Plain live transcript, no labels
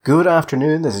Good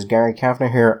afternoon, this is Gary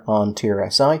Kavanagh here on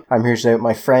TRSI. I'm here today with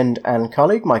my friend and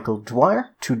colleague, Michael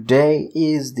Dwyer. Today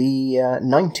is the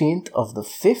 19th of the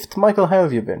 5th. Michael, how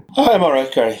have you been? I'm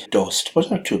alright, Gary. Dosed, but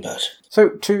not too bad. So,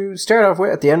 to start off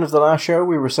with, at the end of the last show,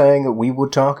 we were saying that we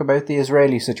would talk about the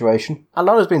Israeli situation. A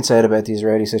lot has been said about the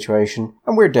Israeli situation,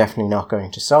 and we're definitely not going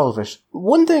to solve it.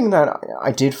 One thing that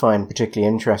I did find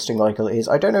particularly interesting, Michael, is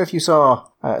I don't know if you saw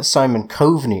Simon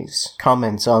Coveney's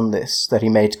comments on this that he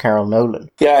made to Carol Nolan.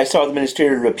 Yeah, I saw the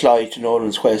ministerial reply to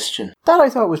Nolan's question. That I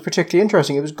thought was particularly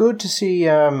interesting. It was good to see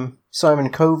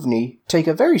Simon Coveney take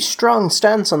a very strong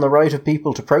stance on the right of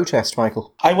people to protest,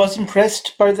 Michael. I was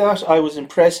impressed by that. I was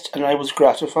impressed and I was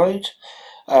gratified.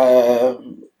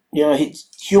 Human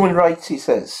rights, he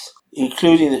says,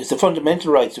 including the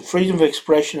fundamental rights of freedom of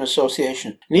expression and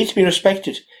association, need to be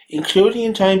respected, including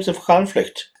in times of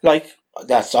conflict. Like,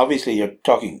 that's obviously, you're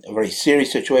talking a very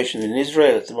serious situation in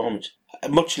Israel at the moment.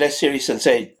 Much less serious than,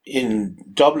 say, in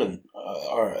Dublin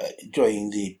or during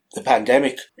the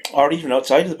pandemic, or even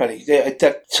outside of the pandemic.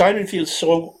 That Simon feels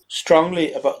so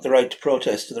strongly about the right to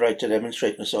protest, the right to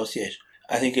demonstrate and associate,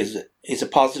 I think is a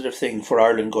positive thing for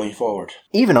Ireland going forward.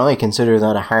 Even I consider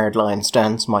that a hardline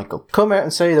stance, Michael. Come out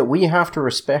and say that we have to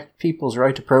respect people's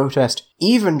right to protest,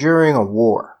 even during a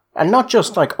war. And not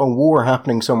just like a war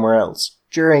happening somewhere else.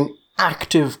 During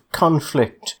active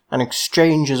conflict and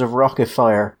exchanges of rocket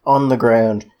fire on the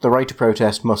ground, the right to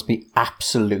protest must be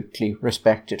absolutely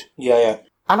respected. Yeah.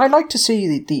 And I'd like to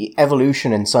see the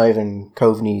evolution in Simon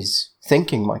Coveney's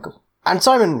thinking, Michael. And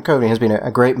Simon Coveney has been a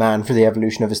great man for the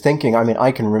evolution of his thinking. I mean,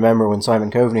 I can remember when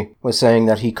Simon Coveney was saying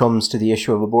that he comes to the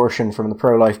issue of abortion from the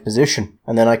pro-life position.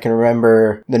 And then I can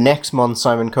remember the next month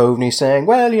Simon Coveney saying,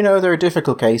 well, there are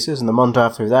difficult cases. And the month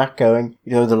after that going,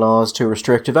 the law's too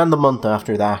restrictive. And the month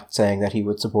after that saying that he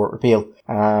would support repeal.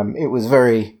 It was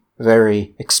very,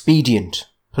 very expedient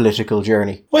political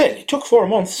journey. Well, it took 4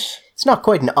 months. It's not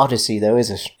quite an odyssey, though, is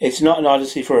it? It's not an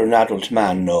odyssey for an adult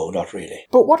man, no, not really.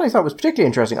 But what I thought was particularly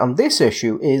interesting on this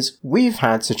issue is we've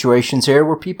had situations here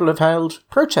where people have held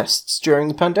protests during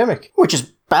the pandemic, which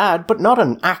is bad, but not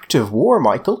an active war,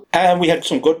 Michael. And we had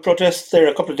some good protests there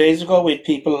a couple of days ago with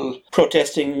people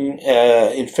protesting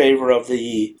in favour of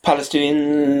the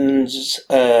Palestinians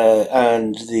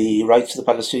and the rights of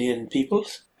the Palestinian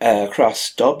peoples.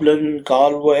 Across Dublin,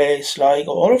 Galway,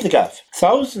 Sligo, all over the gaff.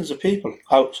 Thousands of people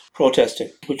out protesting,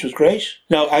 which was great.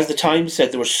 Now, as the Times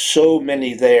said, there were so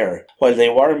many there. While they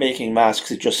were making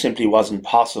masks, it just simply wasn't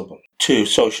possible to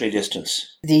socially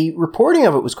distance. The reporting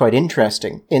of it was quite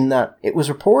interesting in that it was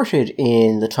reported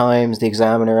in the Times, the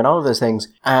Examiner, and all of those things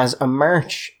as a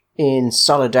march in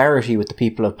solidarity with the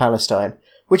people of Palestine,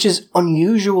 which is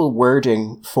unusual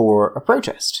wording for a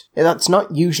protest. That's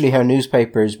not usually how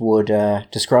newspapers would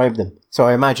describe them. So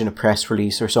I imagine a press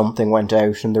release or something went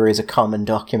out and there is a common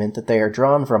document that they are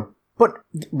drawn from. But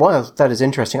while that is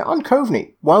interesting, on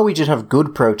Coveney, while we did have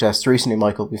good protests recently,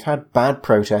 Michael, we've had bad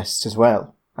protests as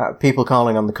well. People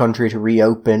calling on the country to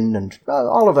reopen and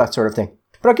all of that sort of thing.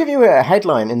 But I'll give you a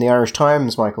headline in the Irish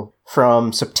Times, Michael,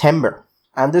 from September.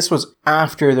 And this was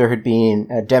after there had been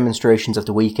demonstrations at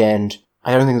the weekend.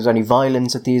 I don't think there was any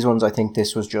violence at these ones. I think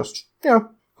this was just,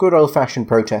 good old-fashioned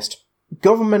protest.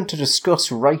 Government to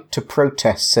discuss right to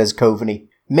protest, says Coveney.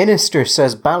 Minister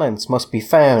says balance must be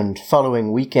found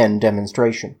following weekend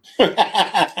demonstration.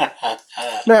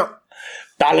 Now,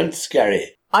 balance,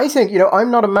 Gary. I think,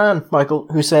 I'm not a man, Michael,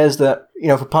 who says that,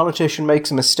 if a politician makes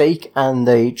a mistake and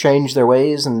they change their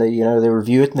ways and they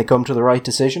review it and they come to the right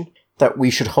decision, that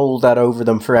we should hold that over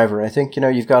them forever. I think,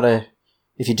 you've got to...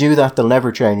 If you do that, they'll never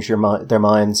change their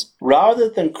minds. Rather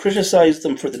than criticise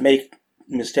them for the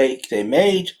mistake they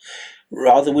made,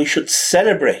 rather we should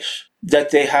celebrate that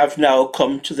they have now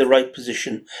come to the right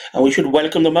position and we should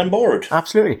welcome them on board.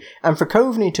 Absolutely. And for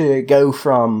Coveney to go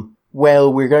from,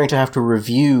 well, we're going to have to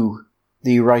review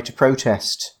the right to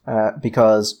protest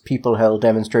because people held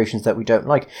demonstrations that we don't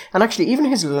like. And actually, even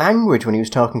his language when he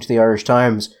was talking to the Irish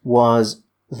Times was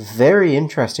very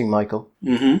interesting, Michael.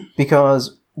 Mm-hmm.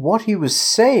 Because what he was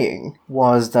saying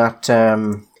was that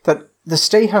that the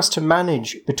state has to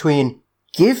manage between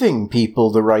giving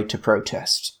people the right to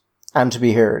protest and to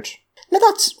be heard. Now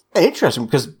that's interesting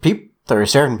because there are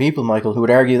certain people, Michael, who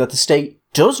would argue that the state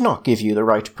does not give you the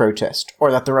right to protest,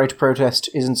 or that the right to protest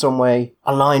is in some way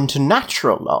aligned to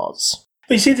natural laws.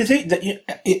 But you see, the thing that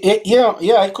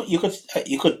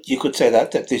you could say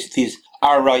that these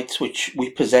are rights which we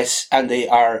possess and they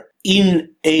are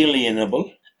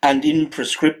inalienable and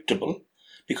imprescriptible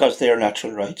because they are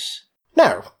natural rights.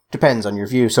 Now, depends on your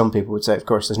view. Some people would say, of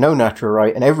course, there's no natural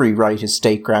right and every right is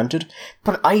state-granted.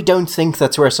 But I don't think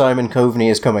that's where Simon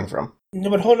Coveney is coming from. No,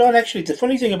 but hold on, actually. The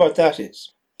funny thing about that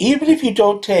is, even if you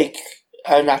don't take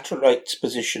a natural rights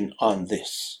position on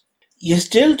this, you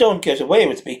still don't get away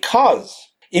with it, because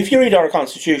if you read our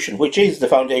Constitution, which is the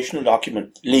foundational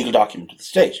document, legal document of the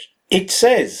state, it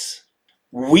says,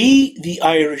 we, the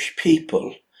Irish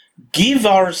people, give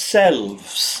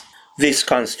ourselves this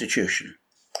Constitution,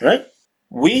 right?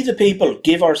 We, the people,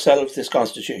 give ourselves this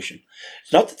Constitution.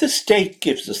 It's not that the state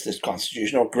gives us this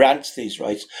Constitution or grants these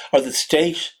rights, or the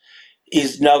state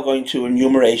is now going to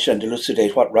enumerate and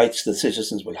elucidate what rights the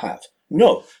citizens will have.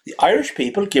 No, the Irish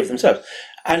people give themselves.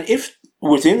 And if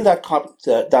within that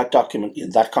document, in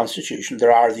that Constitution,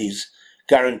 there are these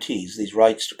guarantees, these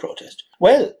rights to protest,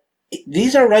 well,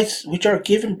 these are rights which are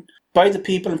given by the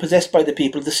people and possessed by the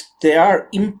people. They are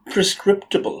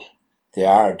imprescriptible. They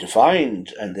are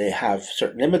defined and they have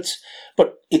certain limits.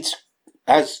 But it's,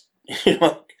 as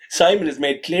Simon has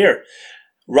made clear,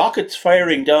 rockets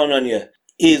firing down on you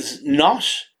is not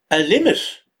a limit,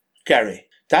 Gary.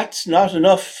 That's not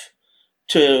enough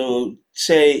to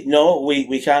say, no,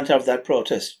 we can't have that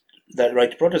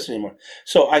right to protest anymore.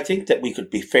 So I think that we could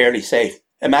be fairly safe,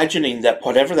 imagining that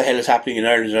whatever the hell is happening in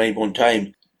Ireland at any one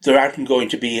time, there aren't going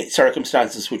to be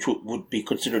circumstances which would be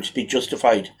considered to be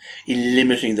justified in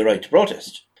limiting the right to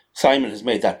protest. Simon has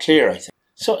made that clear, I think.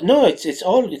 So no, it's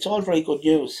all very good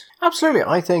news. Absolutely.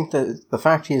 I think that the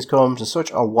fact he has come to such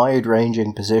a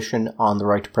wide-ranging position on the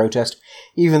right to protest,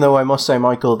 even though I must say,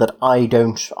 Michael, that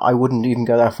I wouldn't even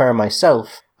go that far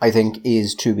myself, I think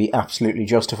is to be absolutely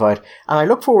justified. And I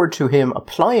look forward to him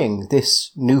applying this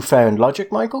newfound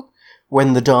logic, Michael,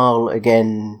 when the Dáil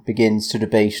again begins to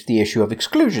debate the issue of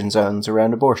exclusion zones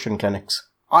around abortion clinics.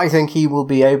 I think he will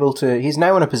be able to, he's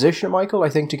now in a position, Michael, I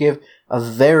think, to give a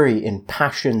very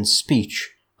impassioned speech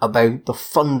about the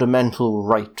fundamental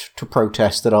right to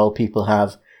protest that all people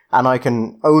have. And I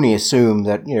can only assume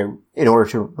that, in order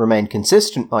to remain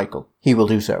consistent, Michael, he will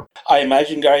do so. I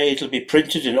imagine, Gary, it'll be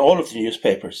printed in all of the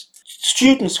newspapers.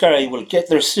 Students, Gary, will get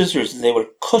their scissors and they will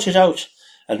cut it out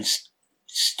and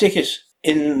stick it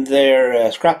in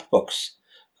their scrapbooks,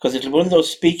 because it'll be one of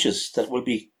those speeches that will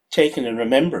be taken and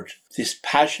remembered. This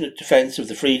passionate defence of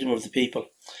the freedom of the people.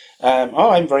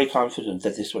 I'm very confident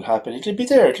that this will happen. It'll be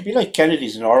there. It'll be like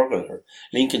Kennedy's in Argyll or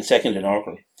Lincoln's second in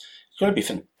Argyll. It's going to be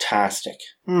fantastic.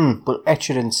 We'll etch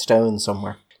it in stone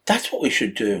somewhere. That's what we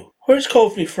should do. Where's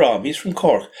Coveney from? He's from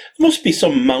Cork. There must be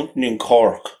some mountain in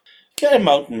Cork. Get a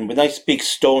mountain with a nice big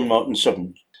stone mountain,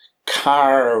 something.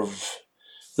 Carve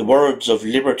the words of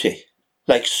liberty,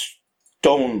 like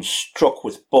stones struck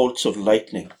with bolts of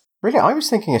lightning. Really? I was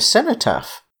thinking a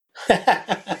cenotaph.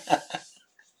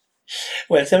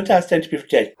 Well, cenotaphs tend to be for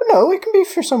dead. No, it can be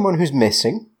for someone who's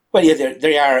missing. Well, yeah,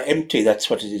 they are empty, that's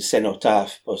what it is,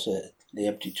 cenotaph, but the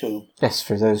empty tomb. Yes,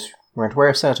 for those who aren't aware,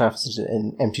 a cenotaph is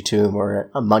an empty tomb or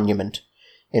a monument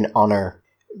in honour,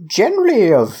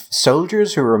 generally of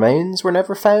soldiers whose remains were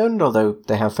never found, although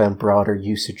they have found broader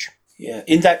usage. Yeah,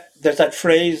 there's that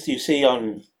phrase you see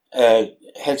on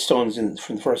headstones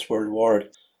from the First World War,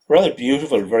 rather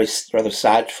beautiful, rather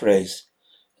sad phrase,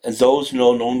 and those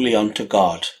known only unto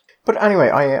God. But anyway,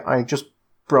 I just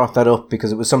brought that up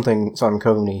because it was something Simon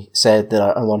Coveney said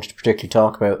that I wanted to particularly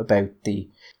talk about the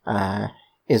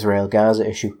Israel-Gaza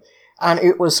issue. And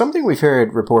it was something we've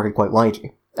heard reported quite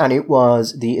widely. And it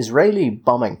was the Israeli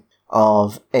bombing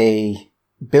of a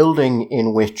building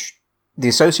in which the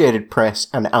Associated Press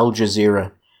and Al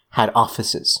Jazeera had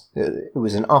offices. It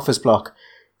was an office block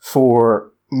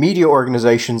for media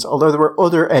organizations, although there were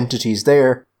other entities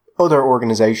there, other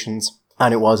organizations,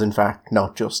 and it was in fact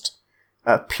not just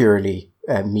a purely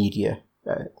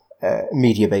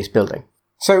media-based building.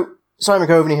 So Simon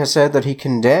Coveney has said that he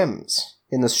condemns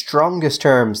in the strongest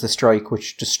terms the strike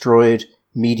which destroyed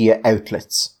media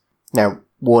outlets. Now,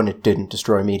 one, it didn't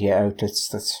destroy media outlets,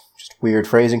 that's just weird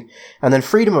phrasing, and then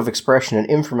freedom of expression and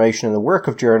information in the work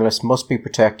of journalists must be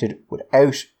protected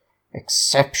without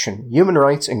exception. Human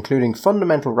rights, including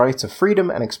fundamental rights of freedom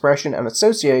and expression and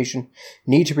association,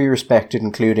 need to be respected,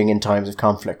 including in times of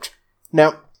conflict.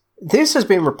 Now, this has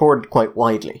been reported quite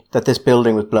widely, that this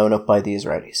building was blown up by the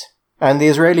Israelis. And the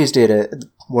Israelis did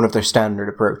one of their standard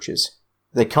approaches.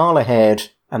 They call ahead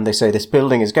and they say this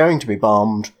building is going to be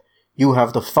bombed, you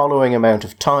have the following amount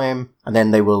of time, and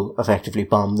then they will effectively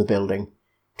bomb the building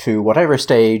to whatever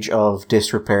stage of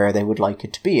disrepair they would like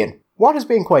it to be in. What has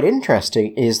been quite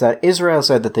interesting is that Israel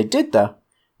said that they did that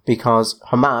because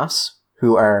Hamas,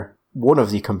 who are one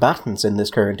of the combatants in this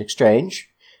current exchange,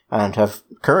 and have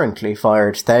currently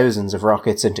fired thousands of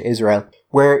rockets into Israel,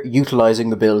 were utilising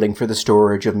the building for the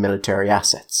storage of military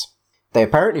assets. They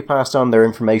apparently passed on their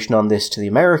information on this to the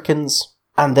Americans,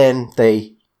 and then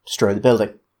they destroyed the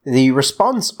building. The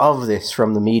response of this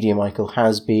from the media, Michael,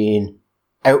 has been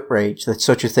outrage that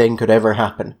such a thing could ever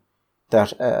happen,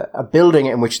 that a building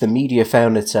in which the media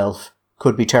found itself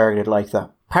could be targeted like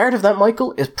that. Part of that,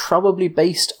 Michael, is probably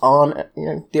based on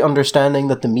the understanding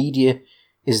that the media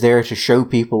is there to show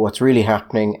people what's really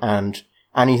happening, and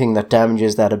anything that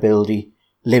damages that ability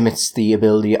limits the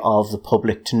ability of the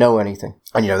public to know anything.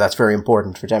 And that's very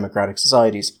important for democratic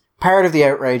societies. Part of the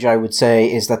outrage, I would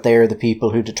say, is that they're the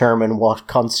people who determine what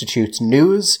constitutes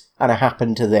news, and it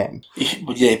happened to them.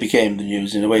 They became the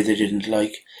news in a way they didn't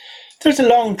like. There's a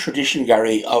long tradition,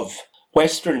 Gary, of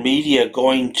Western media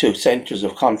going to centres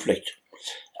of conflict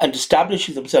and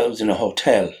establishing themselves in a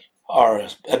hotel or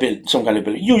some kind of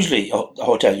building. Usually a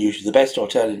hotel, usually the best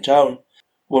hotel in town,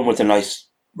 one with a nice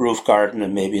roof garden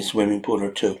and maybe a swimming pool or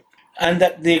two. And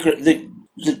that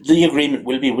the agreement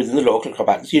will be within the local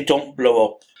combatants. You don't blow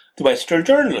up the Western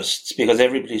journalists, because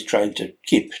everybody's trying to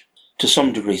keep, to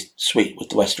some degree, sweet with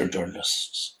the Western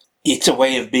journalists. It's a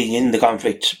way of being in the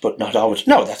conflict, but not always.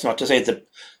 No, that's not to say that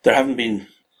there haven't been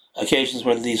occasions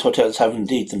when these hotels have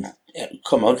indeed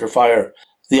come under fire.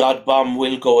 The odd bomb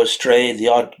will go astray, the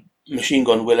odd machine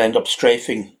gun will end up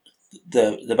strafing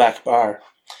the back bar.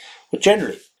 But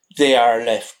generally,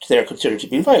 they're considered to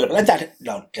be inviolable. And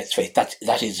let's face it,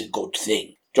 that is a good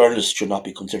thing. Journalists should not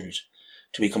be considered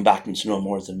to be combatants no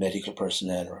more than medical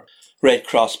personnel or Red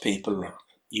Cross people or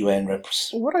UN reps.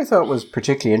 What I thought was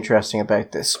particularly interesting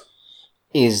about this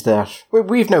is that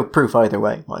we've no proof either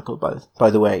way, Michael, by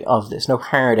the way, of this. No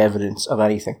hard evidence of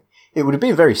anything. It would have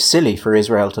been very silly for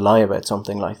Israel to lie about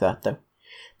something like that, though.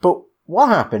 But what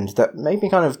happened that made me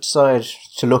kind of decide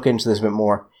to look into this a bit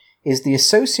more is the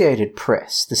Associated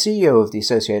Press. The CEO of the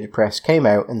Associated Press came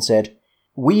out and said,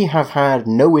 "We have had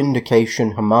no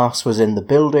indication Hamas was in the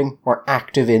building or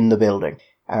active in the building.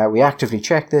 We actively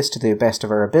checked this to the best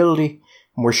of our ability,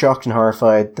 and we're shocked and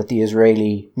horrified that the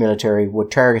Israeli military would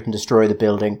target and destroy the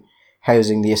building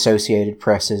housing the Associated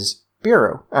Press's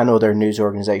bureau and other news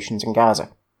organisations in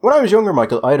Gaza." When I was younger,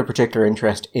 Michael, I had a particular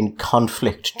interest in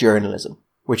conflict journalism,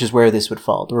 which is where this would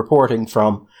fall. The reporting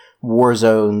from war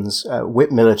zones, with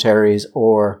militaries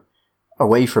or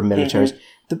away from militaries. Mm-hmm.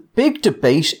 The big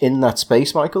debate in that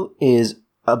space, Michael, is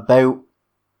about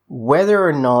whether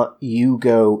or not you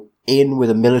go in with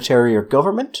a military or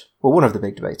government, well, one of the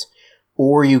big debates,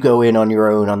 or you go in on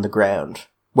your own on the ground,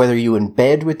 whether you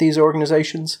embed with these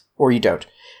organizations or you don't.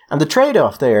 And the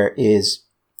trade-off there is,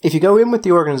 if you go in with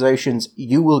the organizations,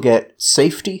 you will get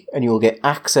safety and you will get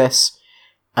access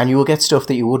and you will get stuff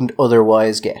that you wouldn't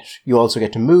otherwise get. You also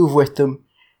get to move with them,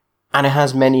 and it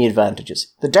has many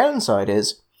advantages. The downside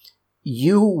is,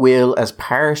 you will, as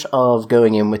part of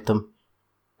going in with them,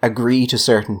 agree to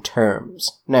certain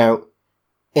terms. Now,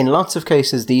 in lots of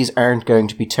cases, these aren't going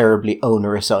to be terribly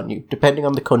onerous on you, depending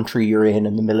on the country you're in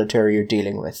and the military you're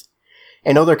dealing with.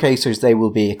 In other cases, they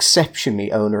will be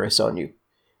exceptionally onerous on you,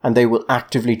 and they will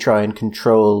actively try and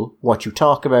control what you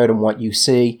talk about and what you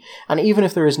see, and even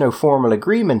if there is no formal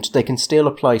agreement, they can still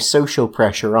apply social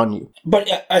pressure on you. But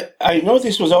I know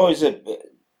this was always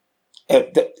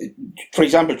for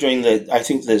example, during the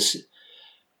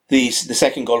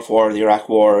Second Gulf War, the Iraq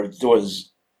War, there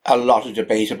was a lot of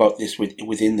debate about this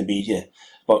within the media,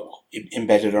 about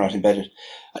embedded or not embedded.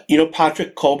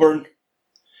 Patrick Coburn,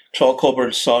 Claude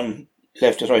Coburn's son,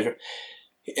 leftist writer,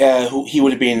 he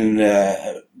would have been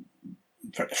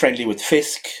friendly with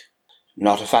Fisk,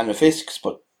 not a fan of Fisk's,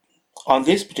 but on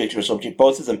this particular subject,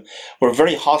 both of them were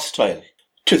very hostile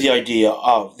to the idea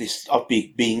of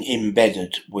being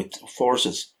embedded with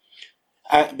forces,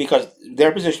 because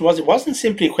their position was, it wasn't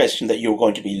simply a question that you were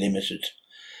going to be limited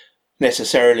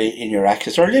necessarily in your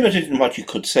access or limited in what you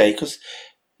could say, because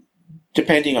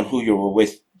depending on who you were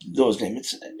with, those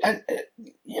limits, and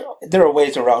there are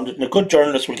ways around it, and a good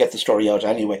journalist will get the story out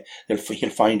anyway. He'll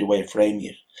find a way of framing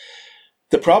it.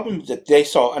 The problem that they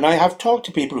saw, and I have talked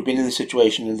to people who've been in this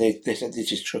situation, and they said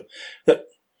this is true, that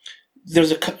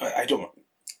there's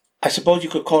I suppose you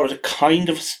could call it a kind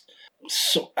of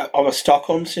a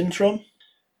Stockholm syndrome,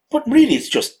 but really it's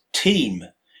just team.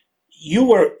 You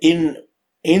were in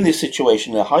this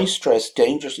situation, a high-stress,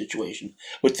 dangerous situation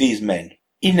with these men.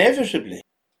 Inevitably,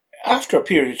 after a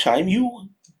period of time,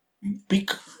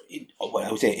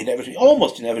 almost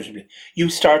inevitably, you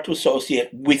start to associate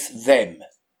with them.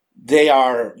 They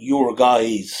are your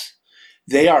guys.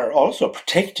 They are also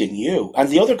protecting you, and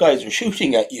the other guys are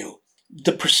shooting at you.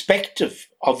 The perspective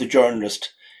of the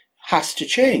journalist has to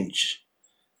change.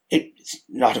 It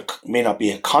may not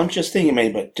be a conscious thing, it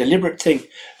may be a deliberate thing,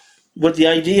 but the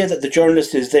idea that the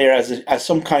journalist is there as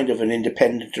some kind of an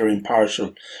independent or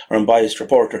impartial or unbiased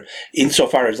reporter,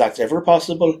 insofar as that's ever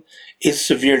possible, is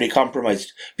severely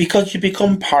compromised, because you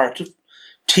become part of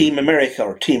Team America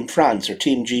or Team France or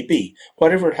Team GB,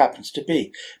 whatever it happens to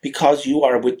be, because you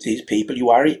are with these people, you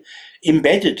are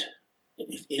embedded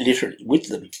literally with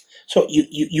them. So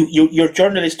your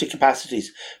journalistic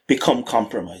capacities become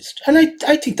compromised. And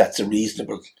I think that's a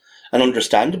reasonable and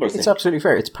understandable thing. It's absolutely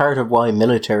fair. It's part of why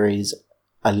militaries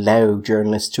allow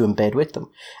journalists to embed with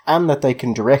them, and that they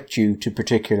can direct you to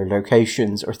particular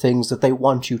locations or things that they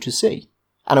want you to see,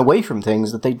 and away from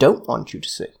things that they don't want you to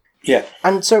see. Yeah.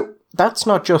 And so that's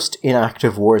not just in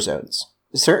active war zones.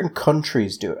 Certain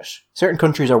countries do it. Certain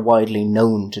countries are widely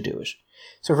known to do it.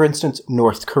 So, for instance,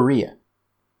 North Korea.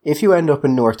 If you end up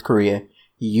in North Korea,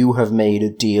 you have made a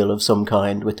deal of some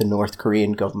kind with the North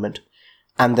Korean government,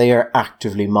 and they are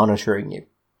actively monitoring you.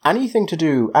 Anything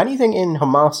in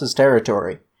Hamas's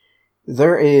territory,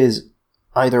 there is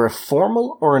either a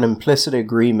formal or an implicit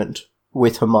agreement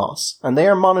with Hamas, and they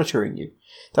are monitoring you.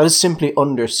 That is simply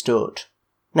understood.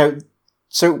 Now,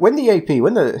 so when the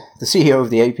CEO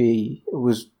of the AP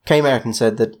came out and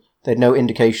said that they had no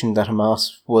indication that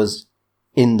Hamas was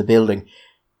in the building,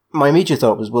 my immediate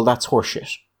thought was, well, that's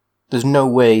horseshit. There's no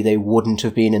way they wouldn't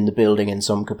have been in the building in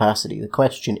some capacity. The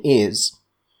question is,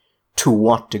 to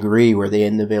what degree were they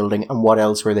in the building and what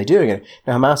else were they doing it?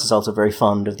 Now, Hamas is also very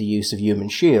fond of the use of human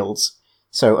shields,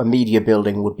 so a media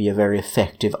building would be a very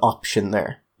effective option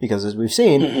there. Because as we've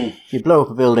seen, if you blow up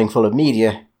a building full of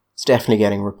media, it's definitely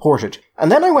getting reported.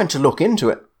 And then I went to look into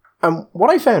it, and what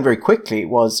I found very quickly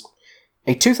was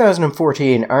a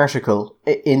 2014 article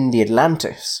in the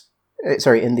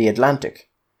Atlantic,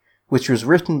 which was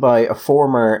written by a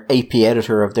former AP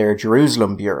editor of their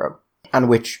Jerusalem bureau, and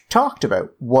which talked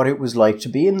about what it was like to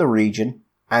be in the region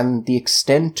and the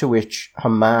extent to which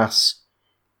Hamas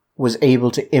was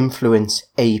able to influence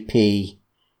AP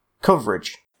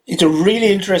coverage. It's a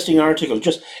really interesting article,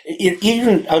 just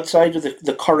even outside of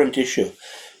the current issue.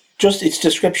 Just its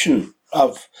description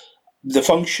of the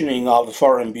functioning of a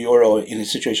foreign bureau in a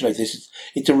situation like this,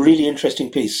 it's a really interesting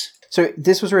piece. So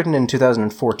this was written in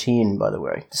 2014, by the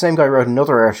way. The same guy wrote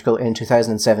another article in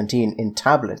 2017 in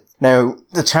Tablet. Now,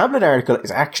 the Tablet article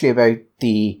is actually about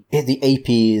the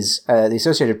AP's, the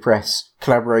Associated Press,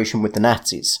 collaboration with the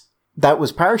Nazis. That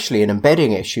was partially an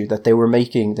embedding issue that they were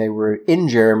making. They were in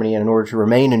Germany, and in order to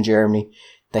remain in Germany,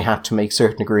 they had to make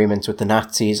certain agreements with the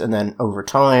Nazis, and then over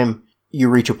time, you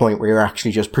reach a point where you're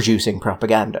actually just producing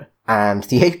propaganda. And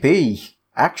the AP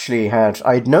actually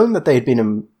I'd known that they had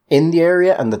been in the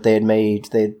area and that they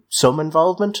had some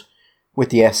involvement with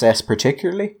the SS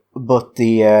particularly, but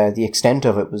the extent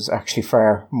of it was actually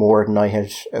far more than I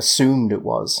had assumed it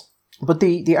was. But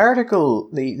the article,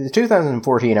 the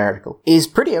 2014 article, is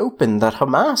pretty open that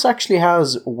Hamas actually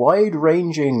has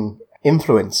wide-ranging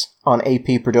influence on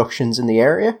AP productions in the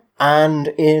area.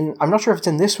 And I'm not sure if it's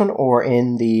in this one or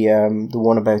in the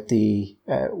one about the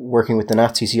working with the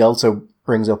Nazis, he also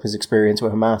brings up his experience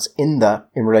with Hamas in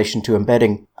relation to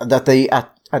embedding, that they,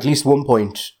 at least one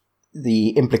point, the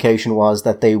implication was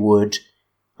that they would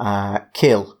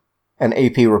kill an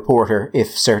AP reporter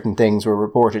if certain things were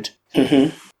reported.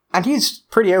 Mm-hmm. And he's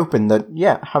pretty open that,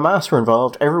 yeah, Hamas were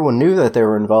involved, everyone knew that they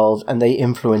were involved, and they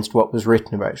influenced what was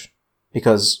written about.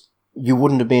 Because you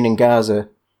wouldn't have been in Gaza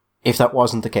if that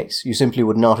wasn't the case. You simply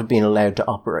would not have been allowed to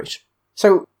operate.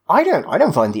 So, I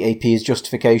don't find the AP's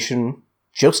justification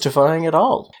justifying at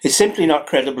all. It's simply not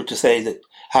credible to say that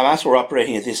Hamas were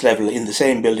operating at this level in the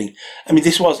same building. I mean,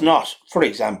 this was not, for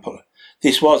example,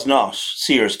 this was not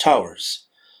Sears Towers.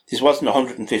 This wasn't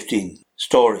 115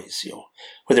 stories,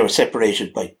 where they were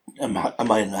separated by a mile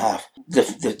and a half.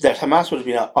 That Hamas would have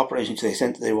been operating to the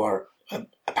extent that they were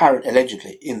apparent,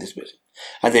 allegedly, in this building.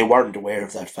 And they weren't aware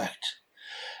of that fact.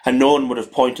 And no one would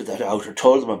have pointed that out or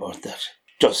told them about that.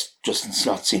 Just does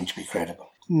not seem to be credible.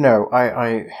 No,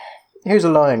 here's a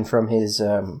line from his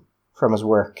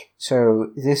work.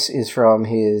 So this is from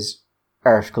his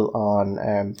article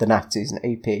on the Nazis and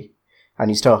AP, and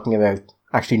he's talking about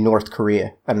actually North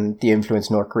Korea and the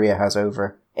influence North Korea has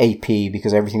over AP,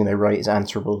 because everything they write is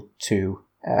answerable to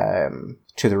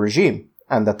the regime,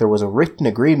 and that there was a written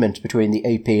agreement between the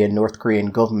AP and North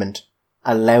Korean government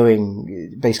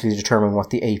allowing, basically determining what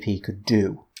the AP could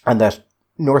do, and that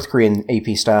North Korean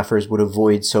AP staffers would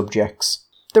avoid subjects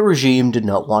the regime did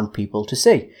not want people to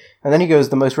see. And then he goes,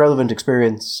 the most relevant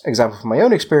example from my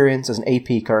own experience as an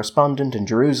AP correspondent in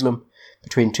Jerusalem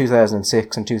between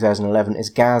 2006 and 2011 is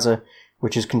Gaza,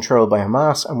 which is controlled by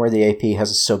Hamas and where the AP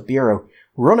has a sub-bureau.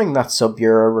 Running that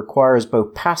sub-bureau requires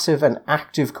both passive and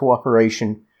active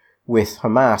cooperation with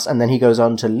Hamas. And then he goes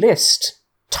on to list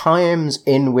times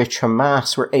in which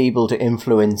Hamas were able to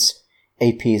influence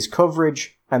AP's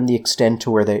coverage and the extent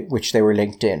to which they were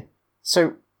linked in.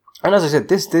 So, and as I said,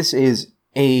 this is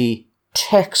a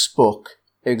textbook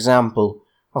example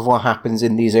of what happens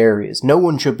in these areas. No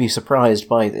one should be surprised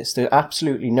by this. There's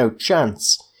absolutely no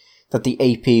chance that the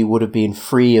AP would have been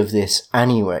free of this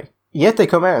anyway. Yet they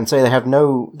come out and say they had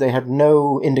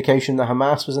no indication that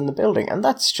Hamas was in the building, and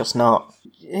that's just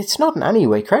it's not in any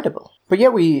way credible. But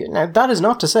yet now that is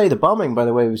not to say the bombing, by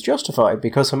the way, was justified,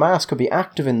 because Hamas could be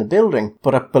active in the building,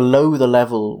 but at below the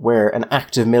level where an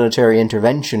active military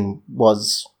intervention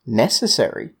was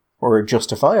necessary or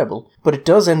justifiable. But it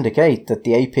does indicate that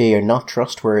the AP are not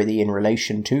trustworthy in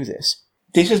relation to this.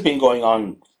 This has been going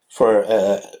on for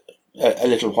a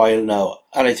little while now,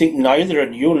 and I think neither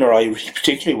you nor I really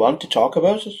particularly want to talk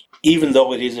about it, even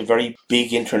though it is a very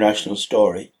big international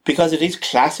story, because it is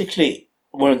classically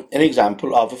an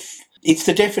example of it's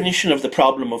the definition of the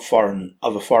problem of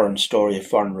a foreign story, of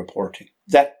foreign reporting,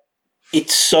 that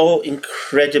it's so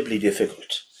incredibly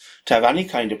difficult to have any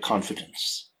kind of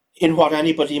confidence in what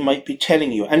anybody might be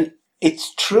telling you. And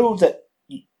it's true that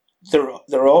there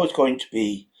are always going to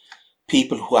be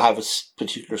people who have a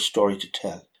particular story to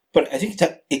tell. But I think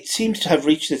that it seems to have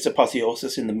reached its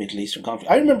apotheosis in the Middle Eastern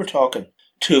conflict. I remember talking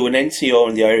to an NCO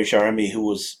in the Irish Army who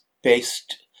was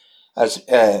based with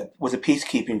a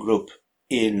peacekeeping group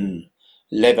in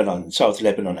Lebanon, South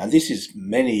Lebanon, and this is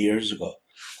many years ago.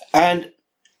 And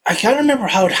I can't remember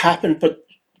how it happened, but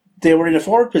they were in a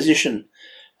forward position,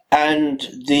 and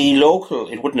the local,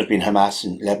 it wouldn't have been Hamas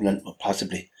in Lebanon,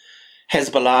 possibly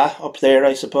Hezbollah up there,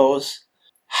 I suppose,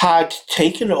 had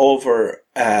taken over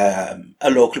a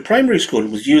local primary school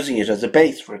and was using it as a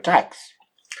base for attacks.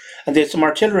 And they had some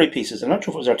artillery pieces. I'm not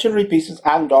sure if it was artillery pieces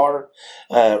or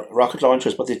rocket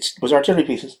launchers, but it was artillery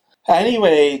pieces.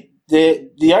 Anyway,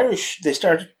 the Irish, they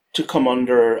started to come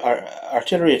under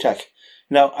artillery attack.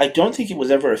 Now, I don't think it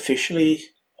was ever officially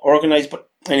organised, but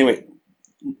anyway,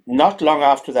 not long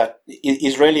after that,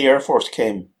 Israeli Air Force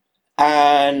came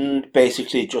and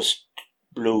basically just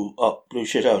blew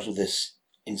shit out of this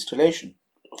installation,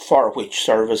 for which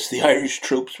service the Irish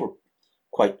troops were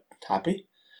quite happy.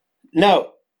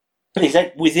 Now, is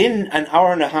that within an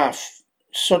hour and a half,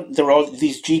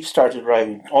 these jeeps started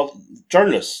arriving, all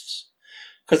journalists,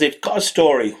 because they'd got a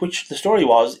story, which the story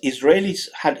was Israelis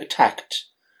had attacked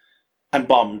and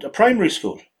bombed a primary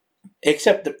school,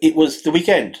 except that it was the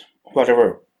weekend,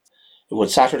 whatever. It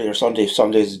was Saturday or Sunday.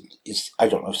 I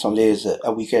don't know if Sunday is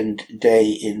a weekend day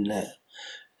in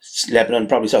Lebanon,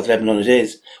 probably South Lebanon it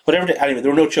is. Whatever. Anyway,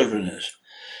 there were no children in it.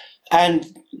 And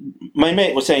my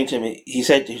mate was saying to me, he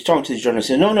was talking to the journalist,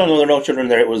 he said, no, there are no children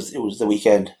there. It was the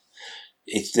weekend.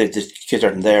 It's the kids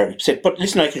aren't there. He said, but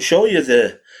listen, I can show you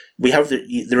we have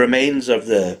the remains of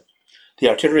the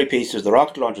artillery pieces, the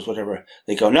rocket launchers, whatever.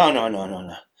 They go,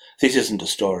 no. This isn't a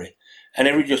story. And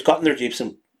everybody just got in their jeeps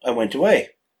and went away.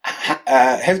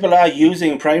 Hezbollah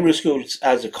using primary schools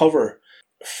as a cover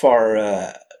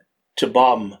to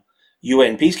bomb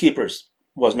UN peacekeepers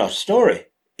was not a story.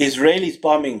 Israelis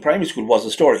bombing primary school was a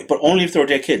story, but only if there were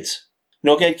dead kids.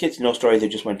 No dead kids, no story, they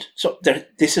just went. So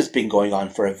this has been going on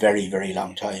for a very, very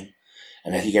long time.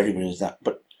 And I think everybody knows that.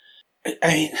 But, I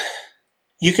mean,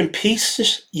 you can piece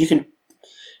it, you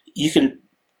can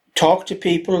talk to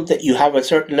people that you have a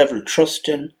certain level of trust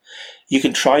in, you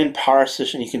can try and parse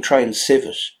it, and you can try and sieve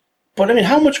it. But, I mean,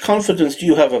 how much confidence do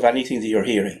you have of anything that you're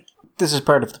hearing? This is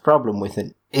part of the problem with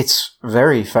it. It's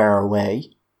very far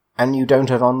away, and you don't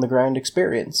have on-the-ground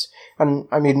experience. And,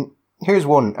 I mean, here's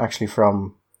one, actually,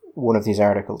 from one of these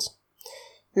articles.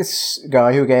 This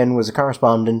guy, who again was a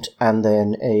correspondent and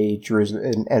then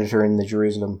an editor in the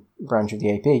Jerusalem branch of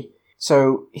the AP.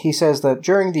 So, he says that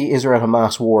during the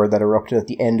Israel-Hamas war that erupted at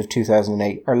the end of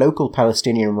 2008, our local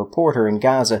Palestinian reporter in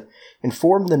Gaza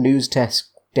informed the news desk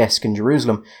in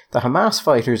Jerusalem that Hamas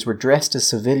fighters were dressed as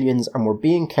civilians and were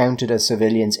being counted as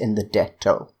civilians in the death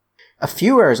toll. A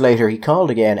few hours later, he called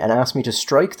again and asked me to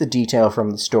strike the detail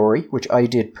from the story, which I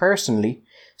did personally.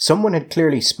 Someone had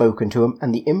clearly spoken to him,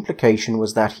 and the implication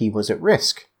was that he was at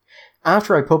risk.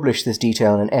 After I published this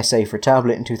detail in an essay for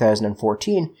Tablet in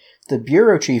 2014, the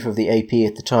bureau chief of the AP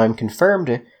at the time confirmed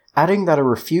it, adding that a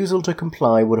refusal to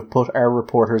comply would have put our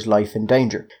reporter's life in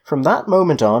danger. From that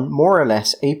moment on, more or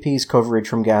less, AP's coverage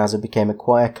from Gaza became a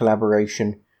quiet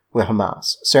collaboration with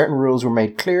Hamas. Certain rules were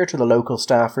made clear to the local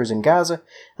staffers in Gaza,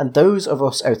 and those of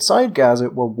us outside Gaza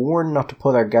were warned not to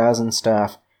put our Gazan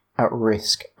staff at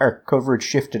risk. Our coverage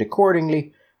shifted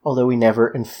accordingly, although we never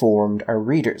informed our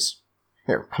readers.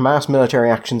 Here, Hamas military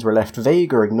actions were left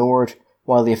vague or ignored,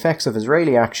 while the effects of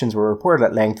Israeli actions were reported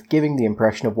at length, giving the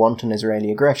impression of wanton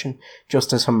Israeli aggression,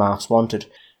 just as Hamas wanted.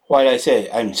 While I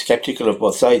say I'm sceptical of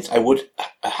both sides, I would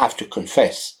have to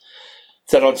confess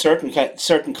that on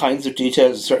certain kinds of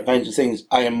details, certain kinds of things,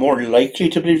 I am more likely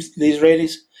to believe the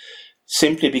Israelis.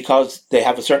 simply because they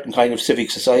have a certain kind of civic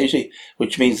society,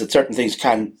 which means that certain things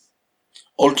can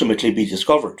ultimately be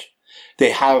discovered.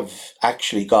 They have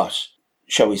actually got,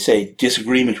 shall we say,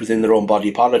 disagreement within their own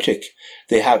body politic.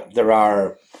 There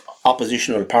are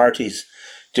oppositional parties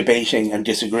debating and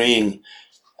disagreeing,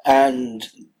 and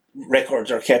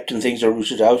records are kept and things are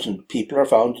rooted out and people are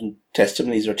found and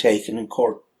testimonies are taken in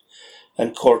court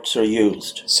and courts are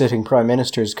used. Sitting prime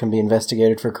ministers can be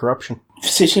investigated for corruption.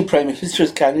 Sitting prime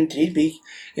ministers can indeed be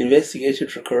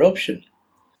investigated for corruption.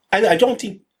 And I don't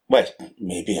think, well,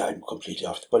 maybe I'm completely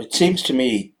off, but it seems to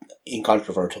me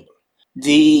incontrovertible.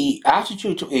 The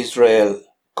attitude to Israel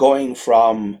going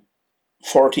from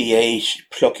 48,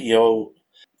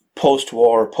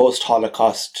 post-war,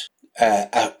 post-Holocaust,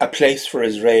 a place for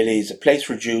Israelis, a place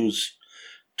for Jews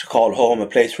to call home, a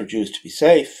place for Jews to be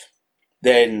safe,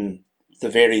 then the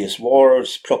various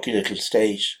wars, plucky little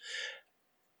state.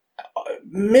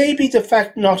 Maybe the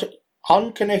fact not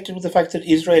unconnected with the fact that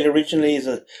Israel originally is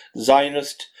a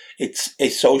Zionist, it's a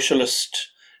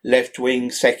socialist, left-wing,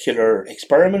 secular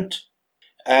experiment,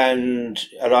 and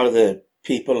a lot of the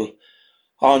people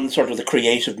on sort of the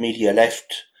creative media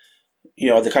left,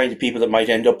 the kind of people that might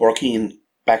end up working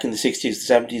back in the 60s,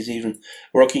 the 70s even,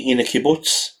 working in a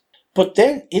kibbutz. But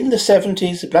then in the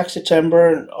 70s, the Black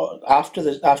September, and after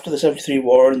the 73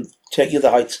 war and taking of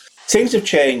the Heights, things have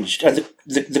changed, and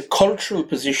the cultural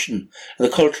position and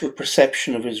the cultural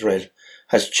perception of Israel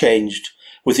has changed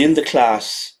within the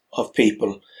class of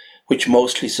people which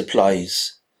mostly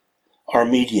supplies our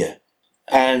media.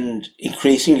 And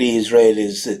increasingly Israel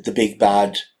is the big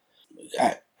bad.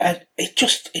 And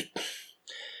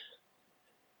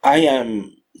I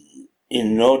am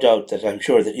in no doubt that I'm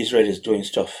sure that Israel is doing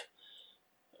stuff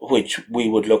which we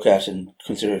would look at and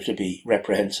consider to be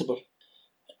reprehensible.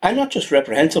 And not just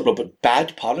reprehensible, but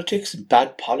bad politics and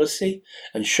bad policy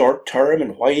and short term,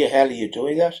 and why the hell are you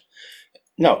doing that?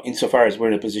 No, insofar as we're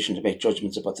in a position to make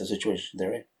judgments about the situation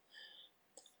they're in.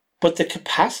 But the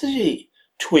capacity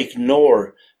to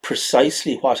ignore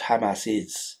precisely what Hamas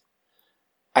is,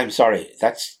 I'm sorry,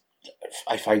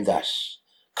 I find that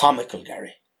comical,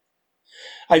 Gary.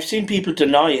 I've seen people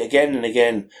deny again and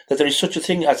again that there is such a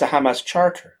thing as a Hamas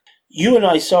charter. You and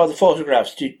I saw the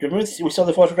photographs. Do you remember we saw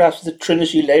the photographs of the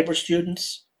Trinity Labour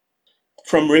students?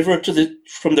 From the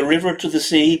river to the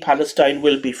sea, Palestine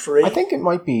will be free. I think it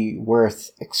might be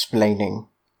worth explaining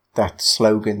that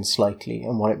slogan slightly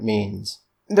and what it means.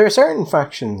 There are certain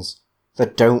factions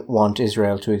that don't want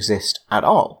Israel to exist at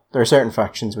all. There are certain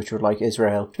factions which would like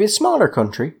Israel to be a smaller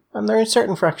country, and there are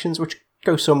certain factions which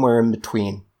go somewhere in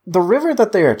between. The river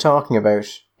that they are talking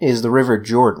about is the River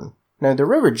Jordan. Now, the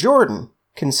River Jordan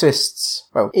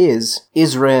is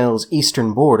Israel's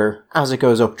eastern border as it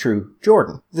goes up through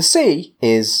Jordan. The sea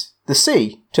is the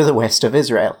sea to the west of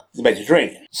Israel. The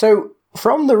Mediterranean. So,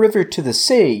 from the river to the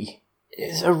sea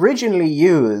is originally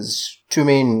used to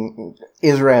mean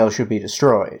Israel should be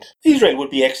destroyed. Israel would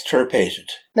be extirpated.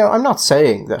 Now, I'm not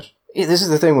saying that. This is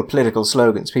the thing with political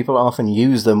slogans. People often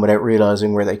use them without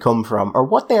realising where they come from or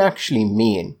what they actually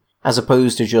mean, as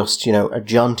opposed to just, a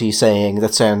jaunty saying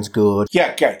that sounds good.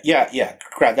 Yeah,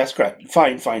 that's great.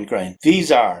 Fine, Graham.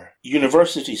 These are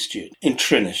university students in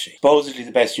Trinity, supposedly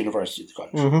the best university in the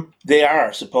country. Mm-hmm.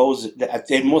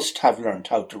 They must have learned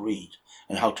how to read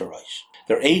and how to write.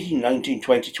 They're 18, 19,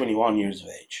 20, 21 years of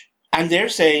age. And they're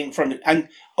saying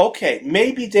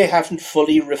maybe they haven't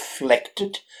fully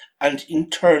reflected and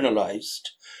internalized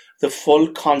the full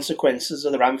consequences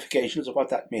or the ramifications of what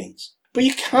that means. But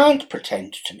you can't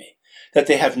pretend to me that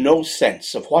they have no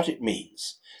sense of what it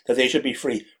means that they should be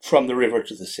free from the river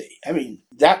to the sea. I mean,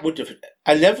 that would have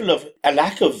a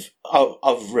lack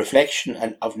of reflection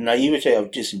and of naivete,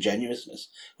 of disingenuousness,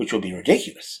 which would be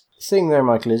ridiculous. The thing there,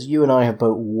 Michael, is you and I have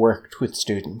both worked with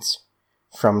students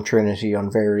from Trinity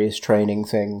on various training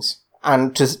things.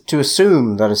 And to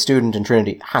assume that a student in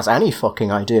Trinity has any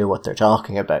fucking idea what they're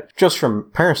talking about, just from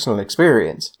personal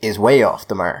experience, is way off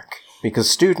the mark. Because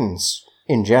students,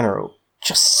 in general,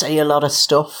 just say a lot of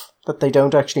stuff that they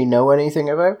don't actually know anything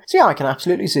about. So yeah, I can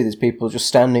absolutely see these people just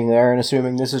standing there and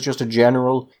assuming this is just a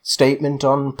general statement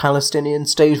on Palestinian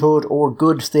statehood or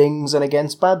good things and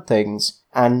against bad things,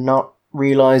 and not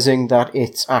realising that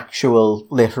its actual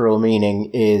literal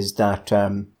meaning is that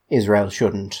Israel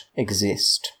shouldn't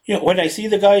exist. When I see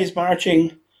the guys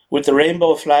marching with the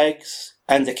rainbow flags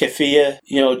and the keffiyeh,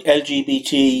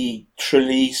 LGBT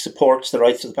Tralee supports the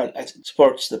rights of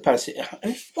supports the Palestinian.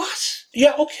 What?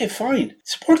 Yeah, okay, fine.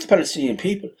 Support the Palestinian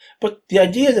people. But the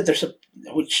idea that there's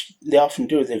which they often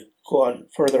do, they go on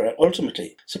further and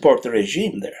ultimately support the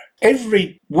regime there.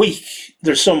 Every week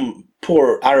there's some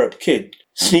poor Arab kid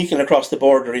sneaking across the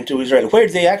border into Israel, where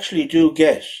they actually do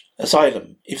get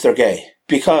asylum if they're gay.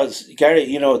 Because, Gary,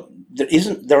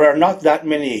 there are not that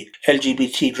many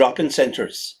LGBT drop-in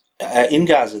centres in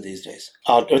Gaza these days.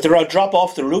 There are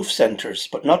drop-off-the-roof centres,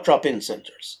 but not drop-in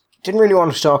centres. Didn't really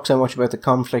want to talk so much about the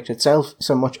conflict itself,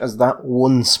 so much as that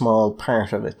one small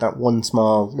part of it, that one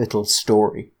small little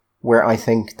story, where I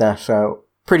think that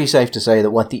pretty safe to say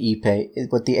that what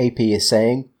the AP is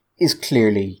saying is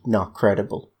clearly not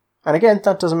credible. And again,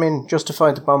 that doesn't mean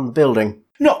justify the bomb the building.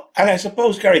 No, and I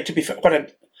suppose, Gary, to be fair,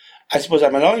 I suppose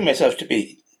I'm allowing myself to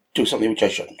do something which I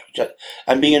shouldn't.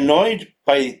 I'm being annoyed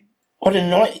by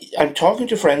I'm talking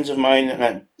to friends of mine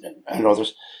and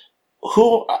others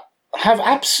who have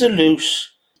absolute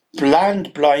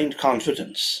blind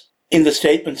confidence in the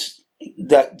statements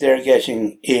that they're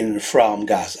getting in from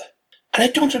Gaza. And I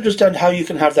don't understand how you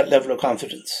can have that level of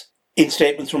confidence in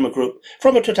statements from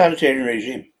a totalitarian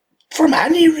regime. From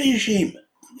any regime.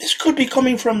 This could be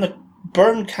coming from the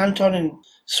Bern canton in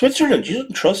Switzerland. You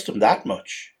don't trust them that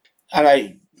much.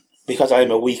 And because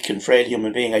I'm a weak and frail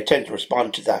human being, I tend to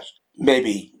respond to that.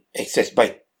 Maybe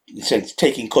by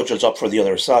taking cudgels up for the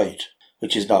other side,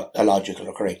 which is not a logical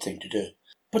or correct thing to do.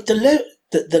 But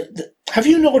have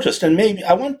you noticed, and maybe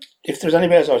if there's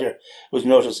anybody else out here who's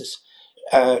noticed this,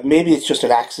 maybe it's just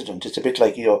an accident. It's a bit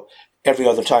like, every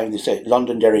other time they say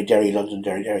Londonderry, Derry,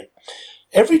 Londonderry, Derry.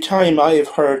 Every time I have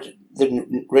heard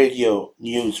the radio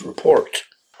news report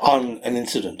on an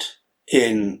incident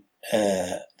in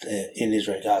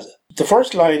Israel Gaza, the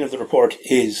first line of the report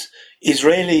is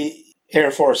Israeli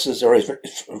air forces or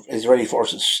Israeli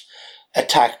forces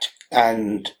attacked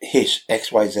and hit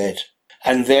XYZ.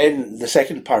 And then the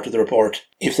second part of the report,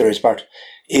 if there is part,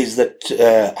 is that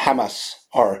Hamas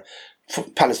or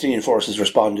Palestinian forces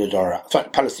responded, or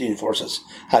Palestinian forces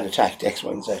had attacked X,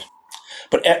 Y, and Z.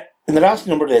 But in the last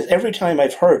number of days, every time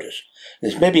I've heard it,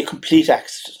 it's maybe a complete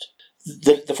accident.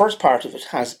 The first part of it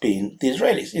has been the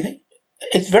Israelis. You think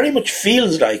it very much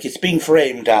feels like it's being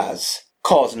framed as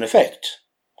cause and effect,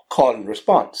 call and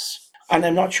response. And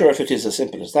I'm not sure if it is as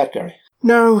simple as that, Gary.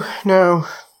 No.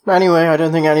 Anyway, I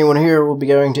don't think anyone here will be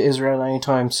going to Israel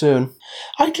anytime soon.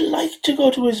 I'd like to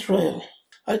go to Israel.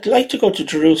 I'd like to go to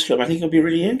Jerusalem. I think it'll be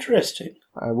really interesting.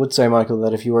 I would say, Michael,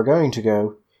 that if you were going to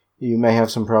go, you may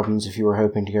have some problems if you were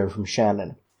hoping to go from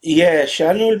Shannon. Yeah,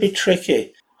 Shannon will be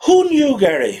tricky. Who knew,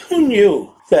 Gary? Who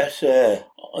knew that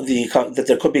that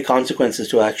there could be consequences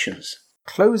to actions?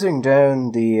 Closing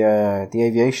down the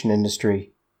aviation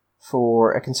industry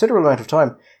for a considerable amount of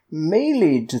time may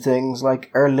lead to things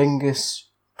like Aer Lingus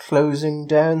closing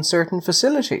down certain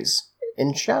facilities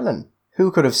in Shannon. Who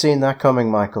could have seen that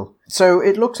coming, Michael? So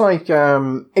it looks like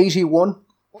 81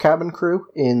 cabin crew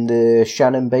in the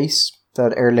Shannon base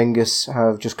that Aer Lingus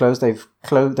have just closed.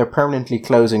 They're permanently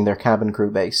closing their cabin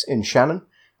crew base in Shannon,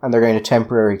 and they're going to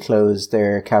temporarily close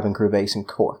their cabin crew base in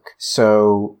Cork.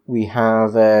 So we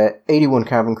have 81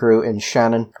 cabin crew in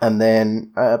Shannon, and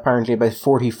then apparently about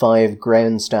 45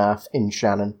 ground staff in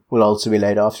Shannon will also be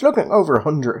laid off. So looking at over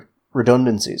 100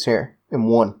 redundancies here in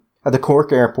one. At the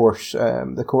Cork airport,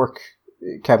 the Cork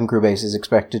cabin crew base is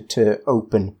expected to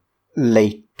open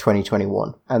late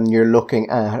 2021, and you're looking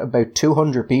at about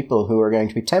 200 people who are going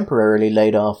to be temporarily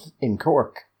laid off in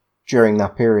Cork during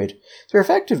that period. So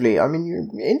effectively, I mean, you're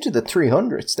into the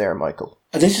 300s there, Michael.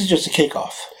 And this is just a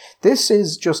kick-off. This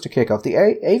is just a kick-off. The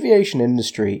aviation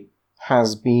industry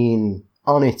has been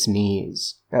on its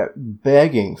knees,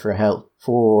 begging for help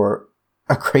for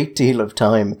a great deal of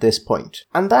time at this point.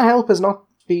 And that help has not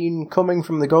been coming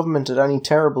from the government at any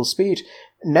terrible speed.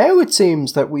 Now it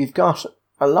seems that we've got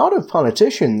a lot of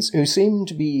politicians who seem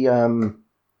to be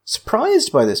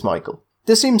surprised by this, Michael.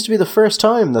 This seems to be the first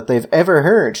time that they've ever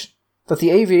heard that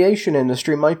the aviation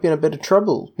industry might be in a bit of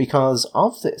trouble because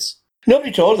of this.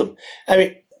 Nobody told them. I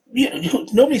mean,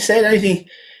 nobody said anything.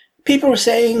 People were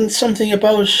saying something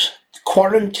about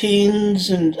quarantines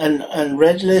and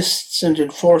red lists and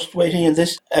enforced waiting and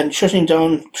this and shutting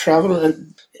down travel,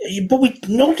 but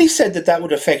nobody said that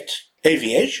would affect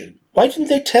aviation. Why didn't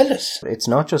they tell us? It's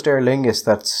not just Aer Lingus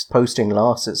that's posting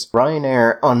losses.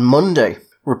 Ryanair on Monday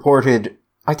reported,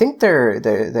 I think,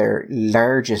 their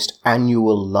largest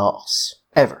annual loss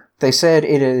ever. They said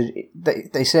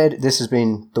they said this has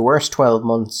been the worst 12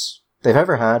 months they've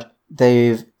ever had.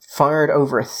 They've fired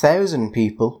over 1,000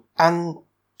 people, and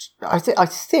I think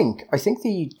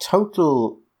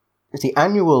the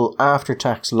annual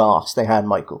after-tax loss they had,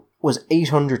 Michael, was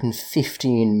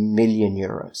 815 million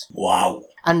euros. Wow.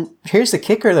 And here's the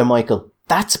kicker though, Michael.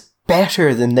 That's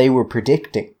better than they were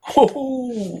predicting.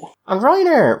 Oh. And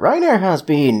Ryanair has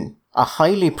been a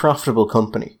highly profitable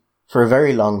company for a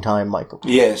very long time, Michael.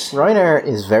 Yes. Ryanair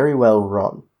is very well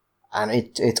run, and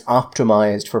it's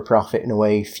optimized for profit in a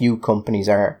way few companies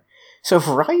are. So if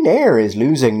Ryanair is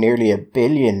losing nearly €1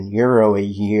 billion a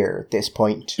year at this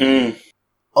point,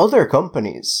 other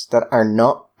companies that are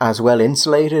not as well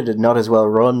insulated and not as well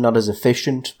run, not as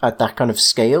efficient at that kind of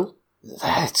scale,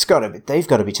 they've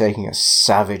got to be taking a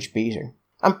savage beating.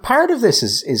 And part of this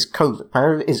is COVID.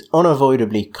 Part of it is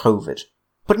unavoidably COVID.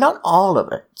 But not all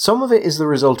of it. Some of it is the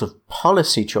result of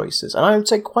policy choices. And I would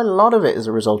say quite a lot of it is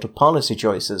a result of policy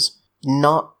choices,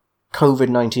 not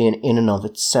COVID-19 in and of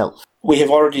itself. We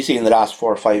have already seen in the last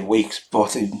 4 or 5 weeks,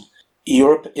 both in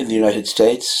Europe, in the United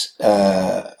States,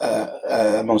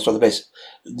 amongst other places,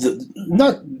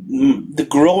 the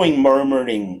growing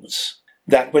murmurings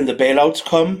that when the bailouts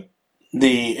come,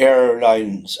 the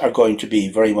airlines are going to be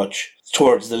very much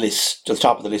towards the list, to the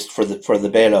top of the list for the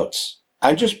bailouts.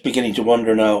 I'm just beginning to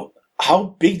wonder now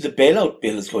how big the bailout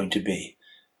bill is going to be.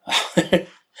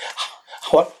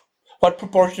 What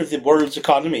proportion of the world's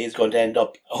economy is going to end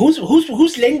up?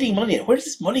 Who's lending money? Where's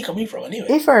this money coming from anyway?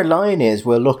 If our line is,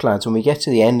 well, look, lads, when we get to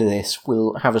the end of this,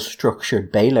 we'll have a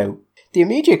structured bailout. The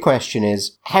immediate question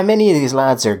is, how many of these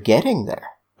lads are getting there?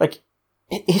 Like,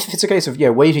 if it's a case of,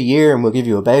 wait a year and we'll give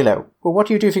you a bailout, well, what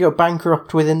do you do if you go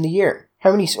bankrupt within the year? How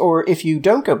many, or if you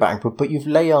don't go bankrupt, but you've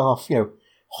laid off,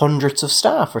 hundreds of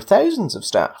staff or thousands of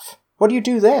staff? What do you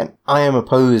do then? I am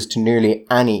opposed to nearly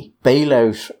any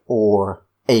bailout or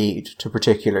aid to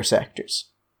particular sectors.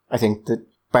 I think that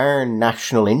bar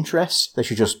national interest, they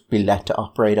should just be let to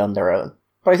operate on their own.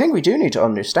 But I think we do need to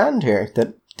understand here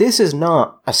that this is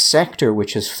not a sector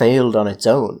which has failed on its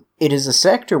own. It is a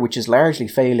sector which is largely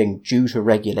failing due to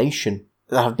regulation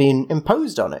that have been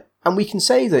imposed on it. And we can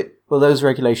say that, well, those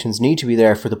regulations need to be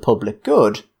there for the public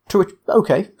good. To which,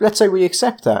 okay, let's say we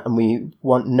accept that and we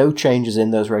want no changes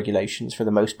in those regulations for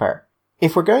the most part.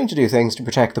 If we're going to do things to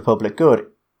protect the public good,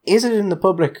 is it in the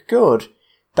public good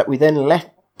that we then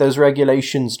let those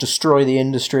regulations destroy the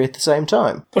industry at the same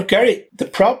time? But Gary, there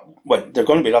are going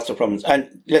to be lots of problems.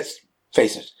 And let's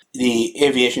face it, the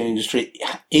aviation industry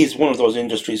is one of those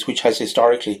industries which has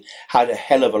historically had a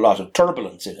hell of a lot of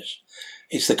turbulence in it.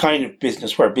 It's the kind of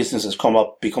business where businesses come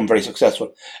up, become very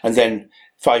successful, and then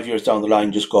 5 years down the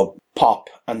line just go pop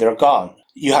and they're gone.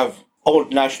 You have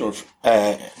old national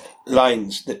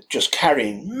lines that just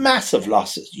carrying massive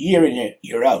losses year in,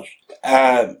 year out.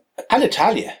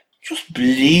 Alitalia just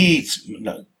bleeds,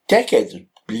 decades of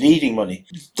bleeding money.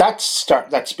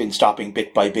 That's been stopping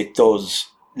bit by bit. Those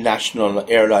national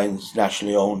airlines,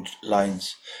 nationally owned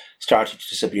lines, started to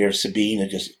disappear. Sabina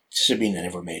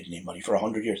never made any money for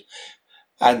 100 years,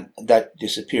 and that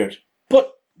disappeared.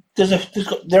 But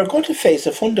they're going to face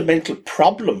a fundamental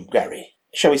problem, Gary.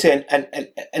 Shall we say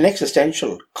an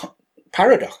existential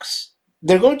paradox?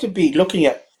 They're going to be looking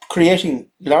at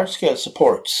creating large-scale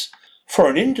supports for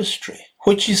an industry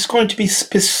which is going to be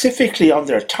specifically on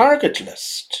their target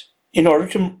list in order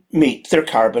to meet their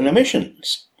carbon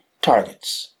emissions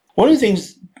targets. One of the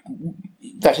things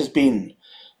that has been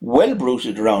well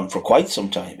bruited around for quite some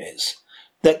time is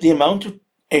that the amount of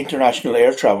international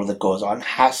air travel that goes on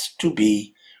has to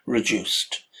be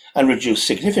reduced, and reduced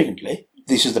significantly.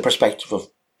 This is the perspective of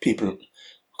people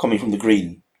coming from the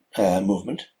green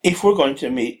movement. If we're going to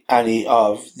meet any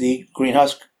of the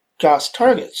greenhouse gas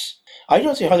targets, I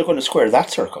don't see how they're going to square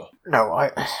that circle. No,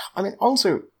 I mean,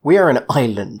 also, we are an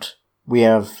island. We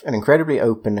have an incredibly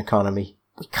open economy.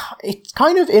 It's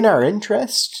kind of in our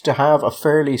interest to have a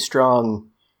fairly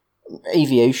strong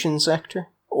aviation sector,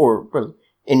 or, well,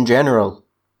 in general,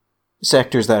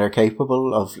 sectors that are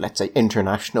capable of, let's say,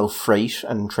 international freight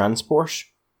and transport.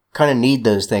 Kind of need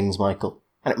those things, Michael.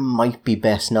 And it might be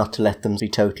best not to let them be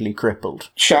totally crippled.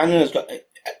 Shannon has got...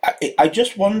 I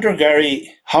just wonder,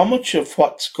 Gary, how much of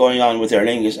what's going on with Aer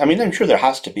Lingus, I mean, I'm sure there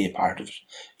has to be a part of it,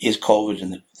 is COVID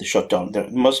and the shutdown. There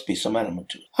must be some element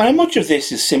to it. And how much of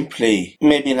this is simply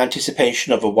maybe an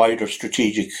anticipation of a wider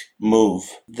strategic move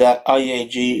that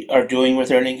IAG are doing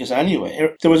with Aer Lingus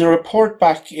anyway? There was a report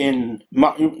back in...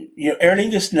 Aer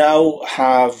Lingus now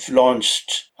have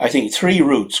launched, I think, 3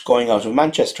 routes going out of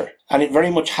Manchester. And it very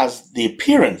much has the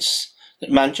appearance that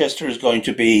Manchester is going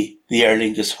to be the Aer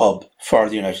Lingus hub for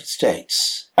the United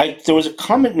States. There was a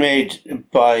comment made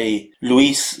by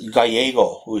Luis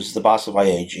Gallego, who is the boss of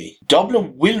IAG.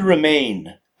 Dublin will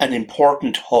remain an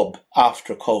important hub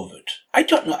after COVID. I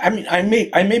don't know. I mean,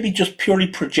 I may be just purely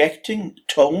projecting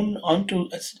tone onto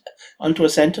a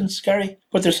sentence, Gary.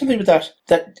 But there's something with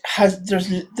that has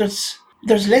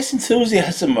there's less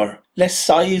enthusiasm or less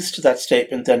size to that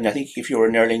statement than I think if you were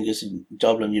an Aer Lingus in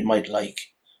Dublin you might like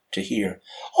to hear.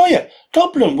 Oh yeah,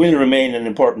 Dublin will remain an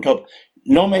important hub.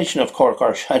 No mention of Cork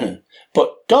or Shannon,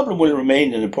 but Dublin will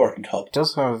remain an important hub. It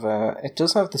does have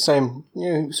the same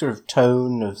sort of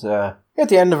tone of at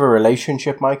the end of a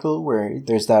relationship, Michael, where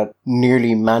there's that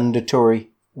nearly mandatory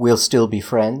 "we'll still be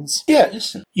friends." Yeah,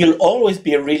 listen, you'll always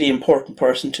be a really important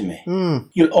person to me.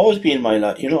 You'll always be in my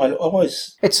life. I'll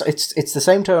always. It's the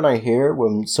same tone I hear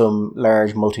when some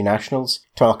large multinationals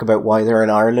talk about why they're in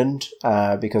Ireland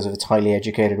because of its highly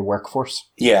educated workforce.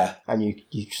 Yeah, and you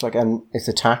just and if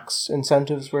the tax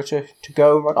incentives were to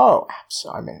go, like,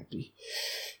 it'd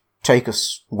take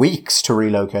us weeks to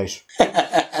relocate.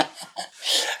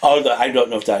 Although I don't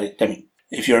know if that. I mean,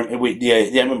 if you're the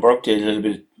Edmund Burke did a little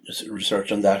bit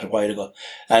research on that a while ago,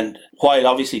 and while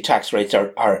obviously tax rates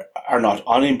are not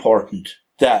unimportant,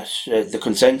 that the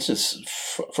consensus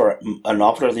for an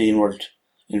awful lot of the inward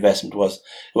investment was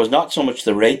not so much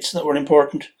the rates that were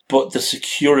important, but the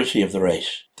security of the rate,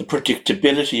 the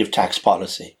predictability of tax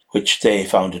policy, which they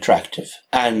found attractive,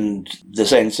 and the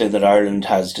sense that Ireland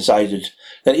has decided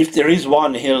that if there is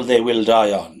one hill they will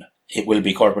die on, it will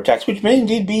be corporate tax, which may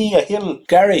indeed be a hill,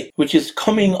 Gary, which is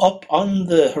coming up on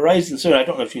the horizon soon. I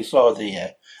don't know if you saw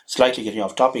slightly getting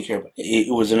off topic here, but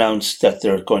it was announced that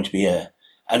there's going to be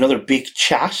another big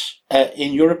chat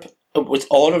in Europe with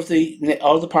all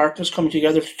the partners coming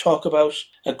together to talk about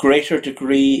a greater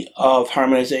degree of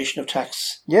harmonisation of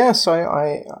tax. Yes,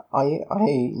 I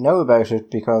know about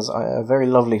it because a very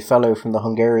lovely fellow from the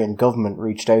Hungarian government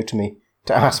reached out to me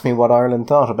to ask me what Ireland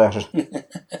thought about it.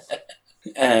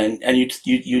 And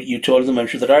you told them, I'm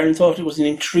sure, that Ireland thought it was an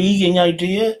intriguing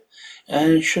idea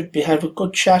and should have a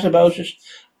good chat about it,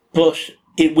 but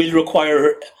it will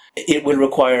require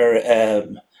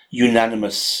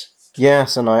unanimous.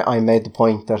 Yes, and I made the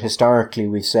point that historically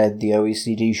we've said the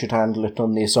OECD should handle it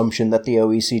on the assumption that the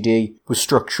OECD was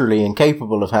structurally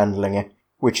incapable of handling it,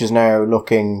 which is now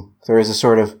looking, there is a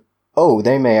sort of,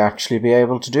 they may actually be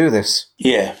able to do this.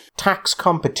 Yeah. Tax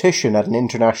competition at an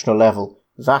international level.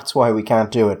 That's why we can't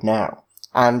do it now.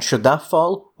 And should that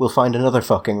fall, we'll find another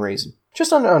fucking reason.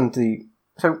 Just on the...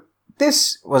 So,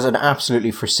 this was an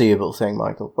absolutely foreseeable thing,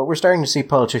 Michael. But we're starting to see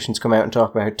politicians come out and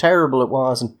talk about how terrible it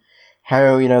was and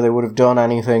how, they would have done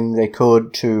anything they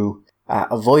could to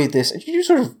avoid this. And you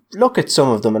sort of look at some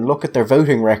of them and look at their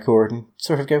voting record and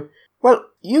sort of go, well,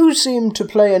 you seem to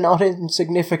play a not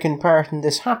insignificant part in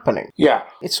this happening. Yeah.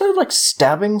 It's sort of like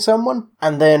stabbing someone,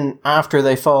 and then after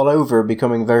they fall over,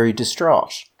 becoming very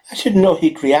distraught. I didn't know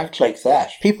he'd react like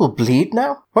that. People bleed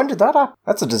now? When did that happen?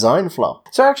 That's a design flaw.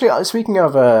 So actually, speaking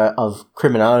of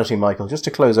criminality, Michael, just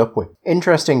to close up with,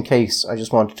 interesting case I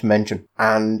just wanted to mention,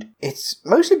 and it's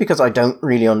mostly because I don't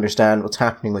really understand what's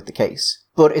happening with the case.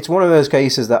 But it's one of those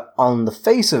cases that, on the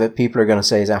face of it, people are going to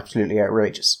say is absolutely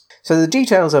outrageous. So the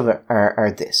details of it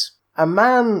are this. A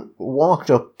man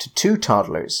walked up to two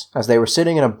toddlers as they were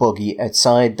sitting in a buggy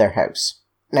outside their house.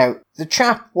 Now, the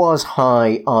chap was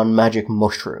high on magic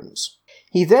mushrooms.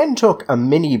 He then took a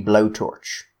mini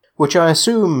blowtorch, which I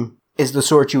assume is the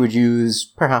sort you would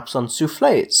use perhaps on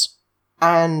soufflés,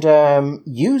 and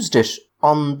used it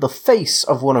on the face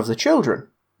of one of the children,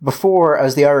 before,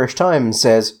 as the Irish Times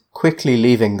says, quickly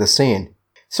leaving the scene.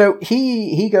 So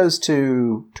he goes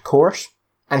to court,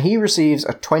 and he receives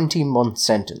a 20-month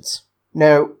sentence.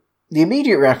 Now, the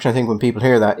immediate reaction, I think, when people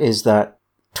hear that is that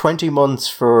 20 months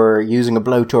for using a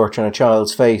blowtorch on a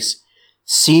child's face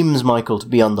seems, Michael, to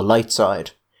be on the light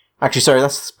side. Actually, sorry,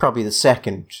 that's probably the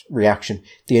second reaction.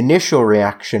 The initial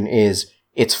reaction is,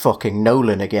 it's fucking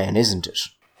Nolan again, isn't it?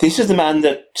 This is the man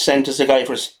that sentenced a guy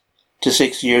to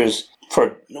 6 years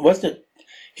for, wasn't it?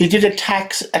 He did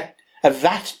a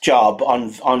VAT job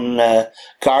on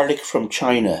garlic from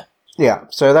China. Yeah,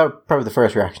 so that was probably the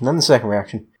first reaction, then the second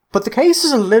reaction. But the case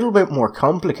is a little bit more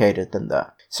complicated than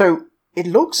that. So, it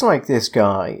looks like this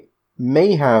guy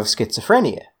may have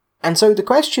schizophrenia. And so the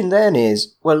question then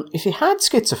is, well, if he had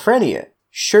schizophrenia,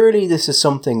 surely this is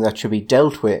something that should be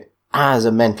dealt with as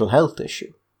a mental health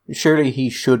issue. Surely he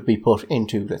should be put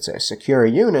into, let's say, a secure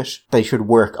unit. They should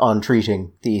work on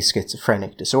treating the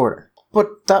schizophrenic disorder.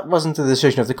 But that wasn't the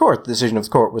decision of the court. The decision of the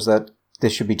court was that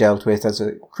this should be dealt with as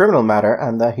a criminal matter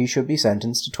and that he should be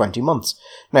sentenced to 20 months.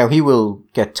 Now, he will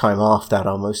get time off that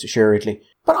almost assuredly.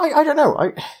 But I don't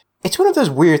know. It's one of those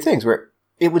weird things where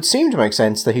it would seem to make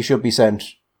sense that he should be sent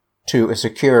to a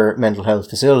secure mental health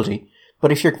facility.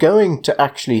 But if you're going to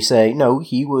actually say, no,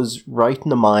 he was right in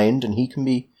the mind and he can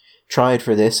be tried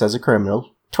for this as a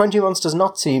criminal, 20 months does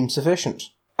not seem sufficient.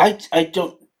 I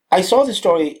saw the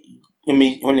story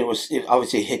when it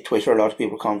obviously hit Twitter. A lot of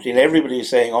people commenting, and everybody is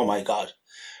saying, "Oh my God,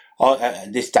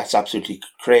 that's absolutely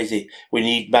crazy. We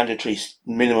need mandatory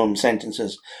minimum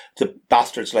sentences. The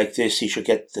bastards like this, he should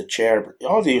get the chair."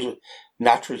 All these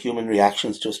natural human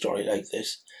reactions to a story like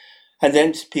this. And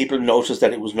then people noticed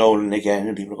that it was Nolan again,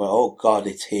 and people were going, oh God,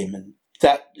 it's him. And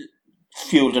that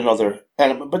fueled another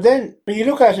element. But then when you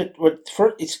look at it,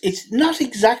 it's not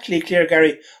exactly clear,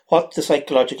 Gary, what the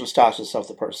psychological status of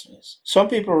the person is. Some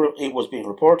people, it was being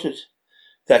reported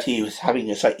that he was having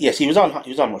yes, he was on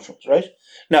mushrooms, right?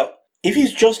 Now, if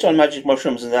he's just on magic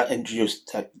mushrooms and that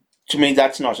introduced that, to me,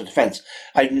 that's not a defence.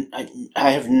 I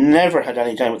have never had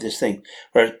any time with this thing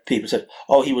where people said,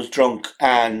 oh, he was drunk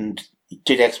and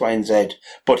did X, Y, and Z,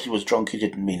 but he was drunk, he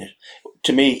didn't mean it.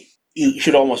 To me, you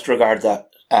should almost regard that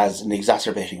as an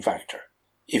exacerbating factor.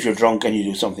 If you're drunk and you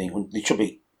do something, it should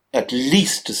be at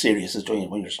least as serious as doing it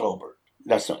when you're sober.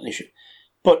 That's not an issue.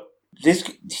 But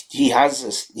he has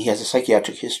a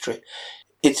psychiatric history.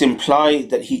 It's implied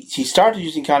that he started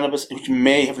using cannabis, which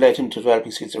may have led him to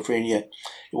developing schizophrenia.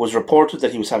 It was reported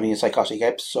that he was having a psychotic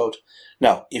episode.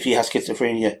 Now, if he has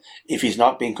schizophrenia, if he's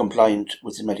not being compliant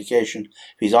with his medication,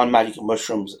 if he's on magic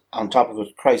mushrooms, on top of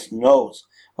it, Christ knows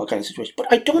what kind of situation. But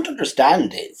I don't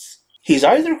understand this. He's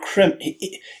either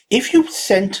if you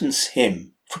sentence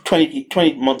him for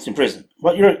 20 months in prison,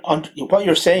 what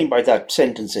you're saying by that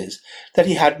sentence is that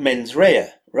he had mens rea,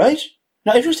 right?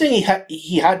 Now, if you're saying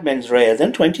he had mens rea,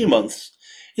 then 20 months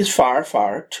is far,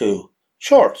 far too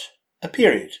short a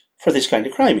period for this kind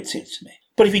of crime, it seems to me.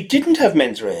 But if he didn't have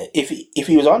mens rea, if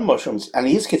he was on mushrooms and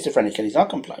he is schizophrenic and he's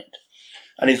not compliant,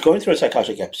 and he's going through a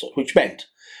psychotic episode, which meant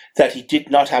that he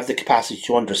did not have the capacity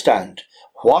to understand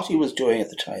what he was doing at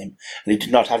the time, and he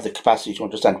did not have the capacity to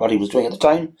understand what he was doing at the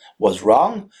time was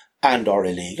wrong and or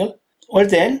illegal, well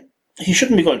then, he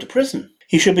shouldn't be going to prison.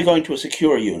 He should be going to a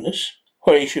secure unit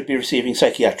where he should be receiving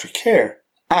psychiatric care,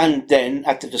 and then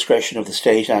at the discretion of the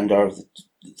state and or the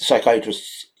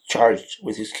psychiatrists charged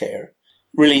with his care,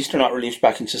 released or not released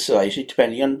back into society,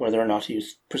 depending on whether or not he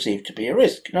was perceived to be a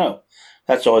risk. Now,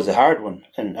 that's always a hard one,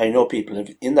 and I know people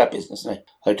in that business, and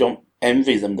I don't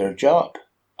envy them their job.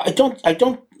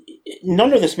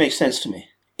 None of this makes sense to me.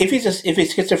 If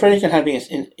he's schizophrenic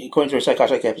and going through a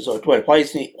psychotic episode, well, why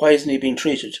isn't he being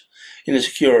treated in a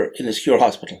secure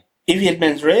hospital? If he had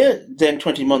mens rea, then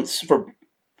 20 months for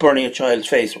burning a child's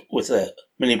face with a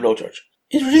mini blowtorch.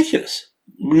 It's ridiculous.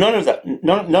 None of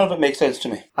it makes sense to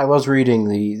me. I was reading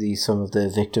the some of the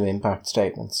victim impact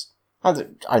statements.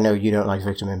 And I know you don't like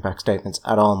victim impact statements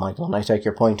at all, Michael, and I take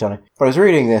your point on it. But I was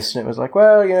reading this, and it was like,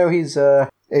 well, he's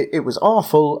it was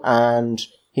awful, and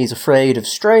he's afraid of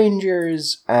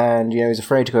strangers, and he's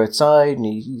afraid to go outside, and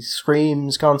he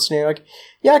screams constantly. Like,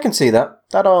 yeah, I can see that.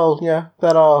 That all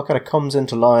kind of comes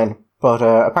into line. But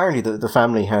apparently the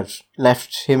family had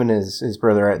left him and his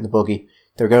brother out in the buggy.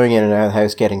 They were going in and out of the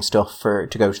house getting stuff to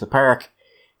go to the park.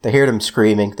 They heard him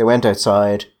screaming. They went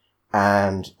outside,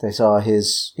 and they saw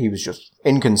he was just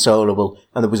inconsolable,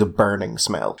 and there was a burning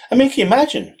smell. I mean, can you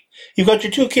imagine? You've got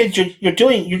your two kids,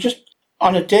 you're just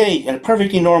on a day, a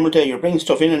perfectly normal day, you're bringing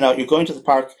stuff in and out, you're going to the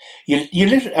park,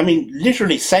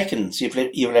 literally seconds you've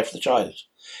left the child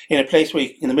in a place where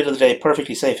in the middle of the day,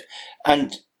 perfectly safe,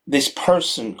 and this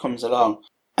person comes along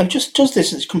and just does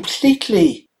this. It's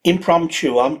completely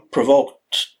impromptu,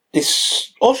 unprovoked,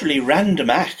 this utterly random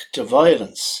act of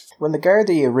violence. When the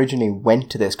Gardaí originally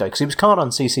went to this guy, because he was caught on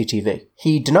CCTV,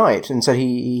 he denied and said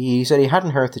he said he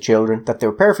hadn't hurt the children, that they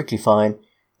were perfectly fine,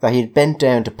 that he had bent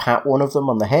down to pat one of them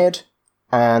on the head,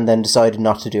 and then decided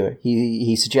not to do it.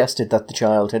 He suggested that the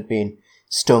child had been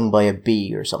stung by a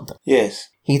bee or something. Yes.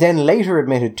 He then later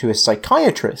admitted to a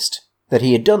psychiatrist that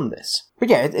he had done this. But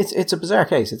yeah, it's a bizarre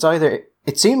case.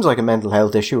 It seems like a mental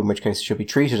health issue, in which case it should be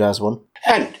treated as one.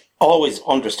 And always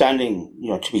understanding,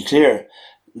 to be clear,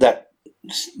 that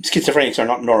schizophrenics are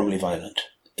not normally violent.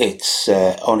 It's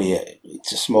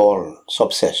it's a small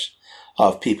subset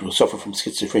of people who suffer from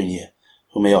schizophrenia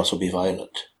who may also be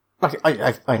violent. Like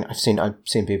I've seen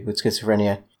people with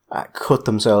schizophrenia cut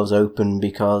themselves open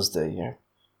because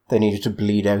they needed to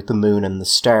bleed out the moon and the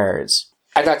stars.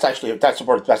 And that's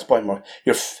the point more.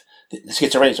 The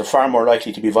schizophrenics are far more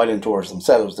likely to be violent towards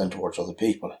themselves than towards other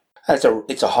people. And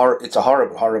it's a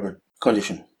horrible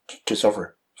condition to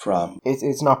suffer from.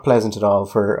 It's not pleasant at all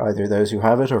for either those who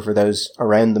have it or for those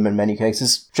around them in many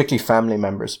cases, particularly family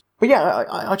members. But yeah,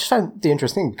 I just found the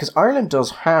interesting because Ireland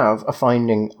does have a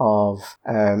finding of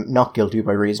not guilty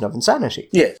by reason of insanity.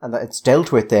 Yeah. And that it's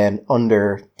dealt with then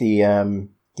under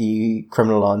the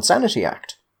Criminal Law Insanity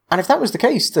Act. And if that was the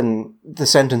case, then the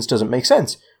sentence doesn't make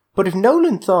sense. But if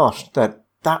Nolan thought that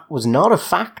was not a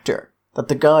factor, that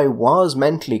the guy was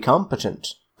mentally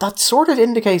competent, that sort of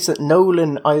indicates that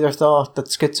Nolan either thought that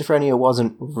schizophrenia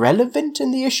wasn't relevant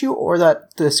in the issue or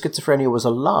that the schizophrenia was a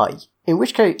lie. In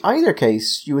which case, either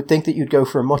case, you would think that you'd go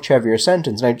for a much heavier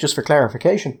sentence. Now, just for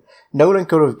clarification, Nolan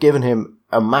could have given him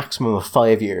a maximum of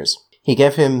 5 years. He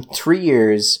gave him 3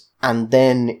 years, and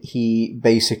then he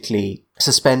basically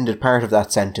suspended part of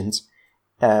that sentence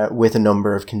with a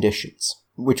number of conditions,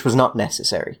 which was not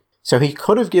necessary. So he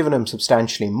could have given him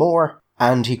substantially more,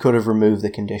 and he could have removed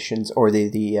the conditions or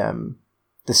the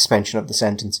suspension of the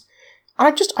sentence.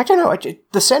 And I don't know,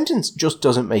 the sentence just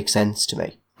doesn't make sense to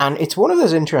me. And it's one of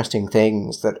those interesting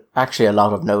things that actually a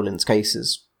lot of Nolan's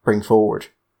cases bring forward.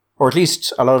 Or at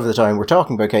least a lot of the time we're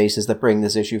talking about cases that bring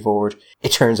this issue forward,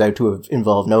 it turns out to have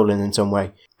involved Nolan in some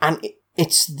way. And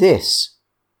it's this.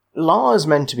 Law is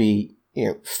meant to be,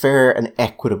 fair and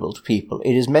equitable to people.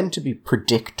 It is meant to be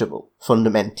predictable,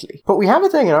 fundamentally. But we have a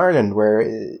thing in Ireland where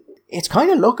it's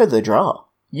kind of luck of the draw.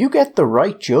 You get the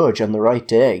right judge on the right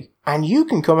day, and you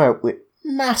can come out with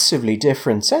massively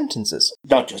different sentences.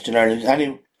 Not just in Ireland,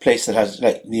 any place that has,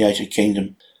 like the United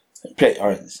Kingdom,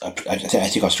 or I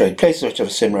think Australia, places which have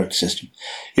a similar system,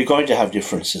 you're going to have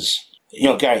differences.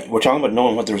 Gary, we're talking about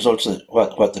knowing what the results of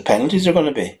what the penalties are going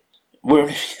to be. We're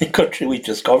in a country we've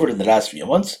discovered in the last few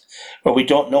months where we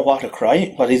don't know what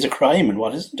is a crime and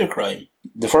what isn't a crime.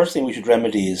 The first thing we should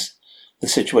remedy is the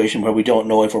situation where we don't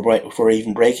know if we're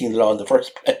even breaking the law in the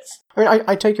first place. I mean,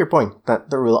 I take your point that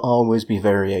there will always be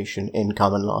variation in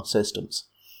common law systems.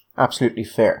 Absolutely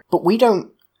fair. But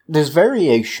there's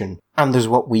variation and there's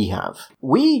what we have.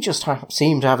 We just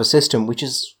seem to have a system which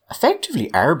is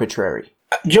effectively arbitrary.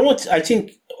 Do you know what? I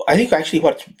think actually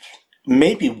what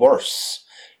may be worse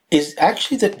is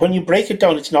actually that when you break it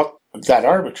down, it's not that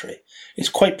arbitrary. It's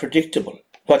quite predictable.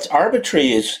 What's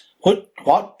arbitrary is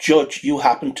what judge you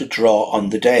happen to draw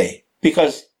on the day.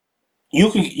 Because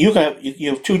you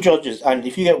have two judges, and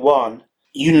if you get one,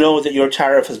 you know that your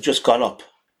tariff has just gone up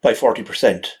by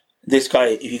 40%.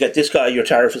 If you get this guy, your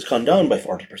tariff has gone down by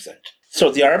 40%. So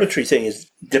the arbitrary thing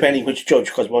is depending which judge,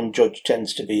 because one judge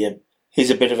tends to be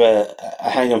he's a bit of a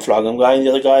hang and flog him guy, and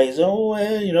the other guy is,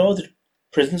 the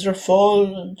prisons are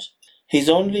full, and he's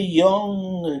only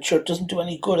young, and sure doesn't do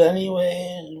any good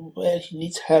anyway, and well, he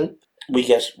needs help. We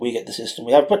get the system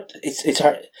we have, but it's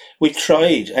hard. We've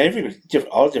tried,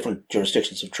 all different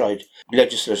jurisdictions have tried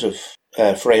legislative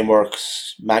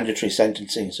frameworks, mandatory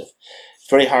sentencing stuff. It's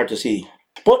very hard to see.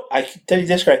 But I can tell you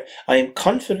this, Greg, I am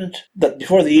confident that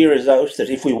before the year is out, that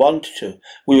if we want to,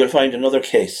 we will find another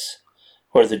case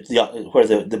where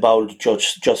the bowled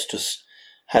justice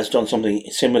has done something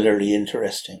similarly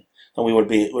interesting. And we will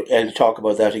be able to talk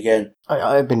about that again.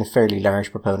 I've been a fairly large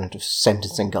proponent of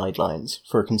sentencing guidelines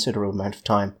for a considerable amount of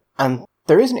time. And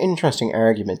there is an interesting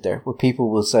argument there where people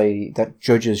will say that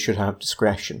judges should have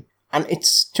discretion. And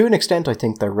it's, to an extent, I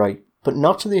think they're right, but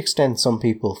not to the extent some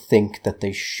people think that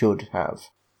they should have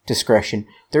discretion.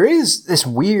 There is this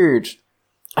weird...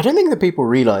 I don't think that people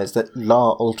realise that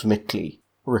law ultimately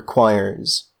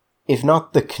requires, if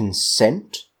not the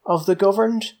consent of the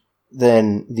governed,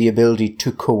 then the ability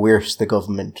to coerce the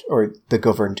government or the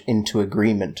governed into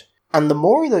agreement. And the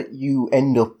more that you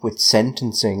end up with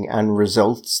sentencing and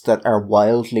results that are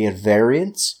wildly at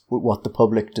variance with what the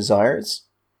public desires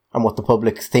and what the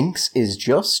public thinks is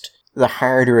just, the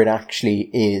harder it actually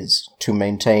is to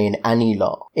maintain any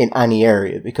law in any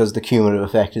area, because the cumulative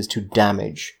effect is to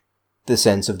damage the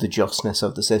sense of the justness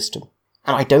of the system.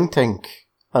 And I don't think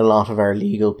a lot of our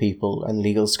legal people and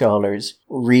legal scholars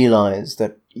realise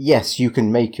that, yes, you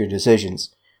can make your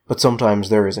decisions, but sometimes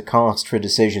there is a cost for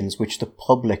decisions which the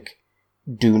public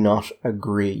do not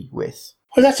agree with.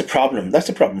 Well, that's a problem. That's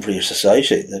a problem for your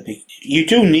society. You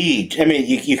do need,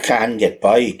 you can get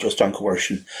by just on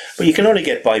coercion, but you can only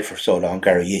get by for so long,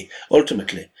 Gary.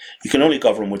 Ultimately, you can only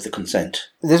govern with the consent.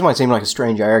 This might seem like a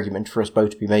strange argument for us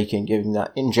both to be making, given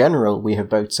that in general we have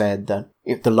both said that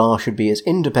if the law should be as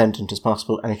independent as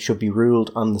possible and it should be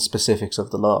ruled on the specifics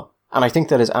of the law. And I think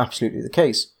that is absolutely the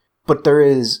case. But there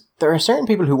are certain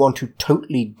people who want to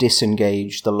totally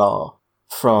disengage the law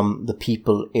from the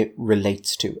people it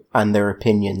relates to and their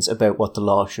opinions about what the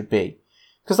law should be.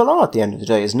 Because the law at the end of the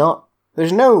day is not,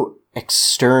 there's no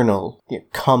external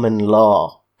common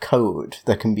law code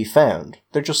that can be found.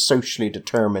 They're just socially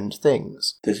determined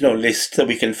things. There's no list that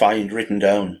we can find written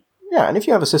down. Yeah, and if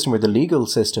you have a system where the legal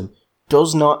system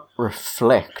does not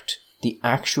reflect the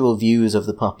actual views of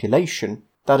the population,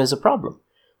 that is a problem.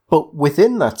 But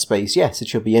within that space, yes, it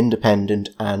should be independent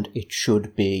and it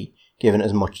should be given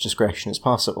as much discretion as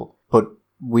possible. But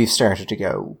we've started to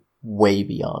go way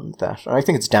beyond that. And I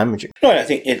think it's damaging. No, I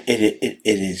think it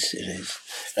is.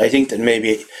 I think that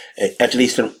maybe, at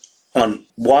least on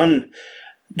one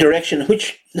direction,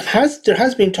 which there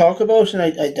has been talk about, and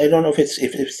I don't know if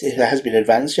it has been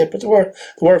advanced yet, but there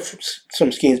were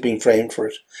some schemes being framed for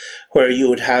it, where you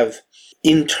would have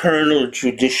internal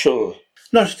judicial,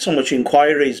 not so much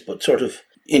inquiries, but sort of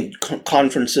in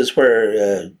conferences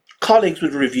where colleagues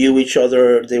would review each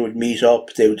other, they would meet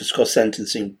up, they would discuss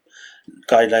sentencing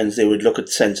guidelines, they would look at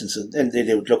sentences, and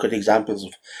they would look at examples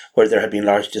of where there had been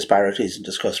large disparities and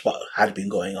discuss what had been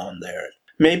going on there.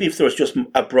 Maybe if there was just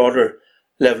a broader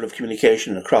level of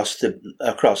communication across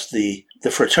the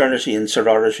fraternity and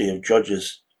sorority of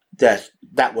judges, that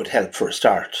would help for a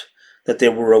start. That they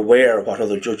were aware of what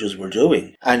other judges were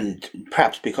doing, and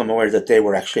perhaps become aware that they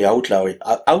were actually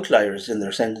outliers in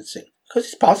their sentencing. Because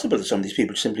it's possible that some of these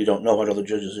people simply don't know what other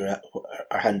judges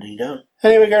are handing down.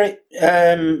 Anyway, Gary,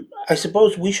 I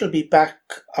suppose we shall be back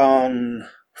on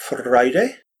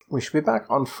Friday. We should be back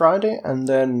on Friday, and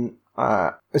then,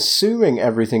 assuming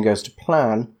everything goes to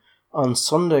plan, on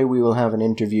Sunday we will have an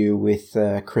interview with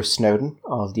Chris Snowden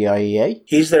of the IEA.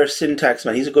 He's their syntax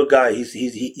man. He's a good guy.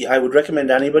 I would recommend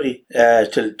anybody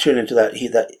to tune into that.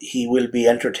 He will be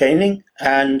entertaining,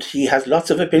 and he has lots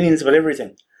of opinions about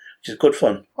everything, which is good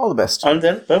fun. All the best. And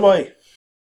then, bye-bye.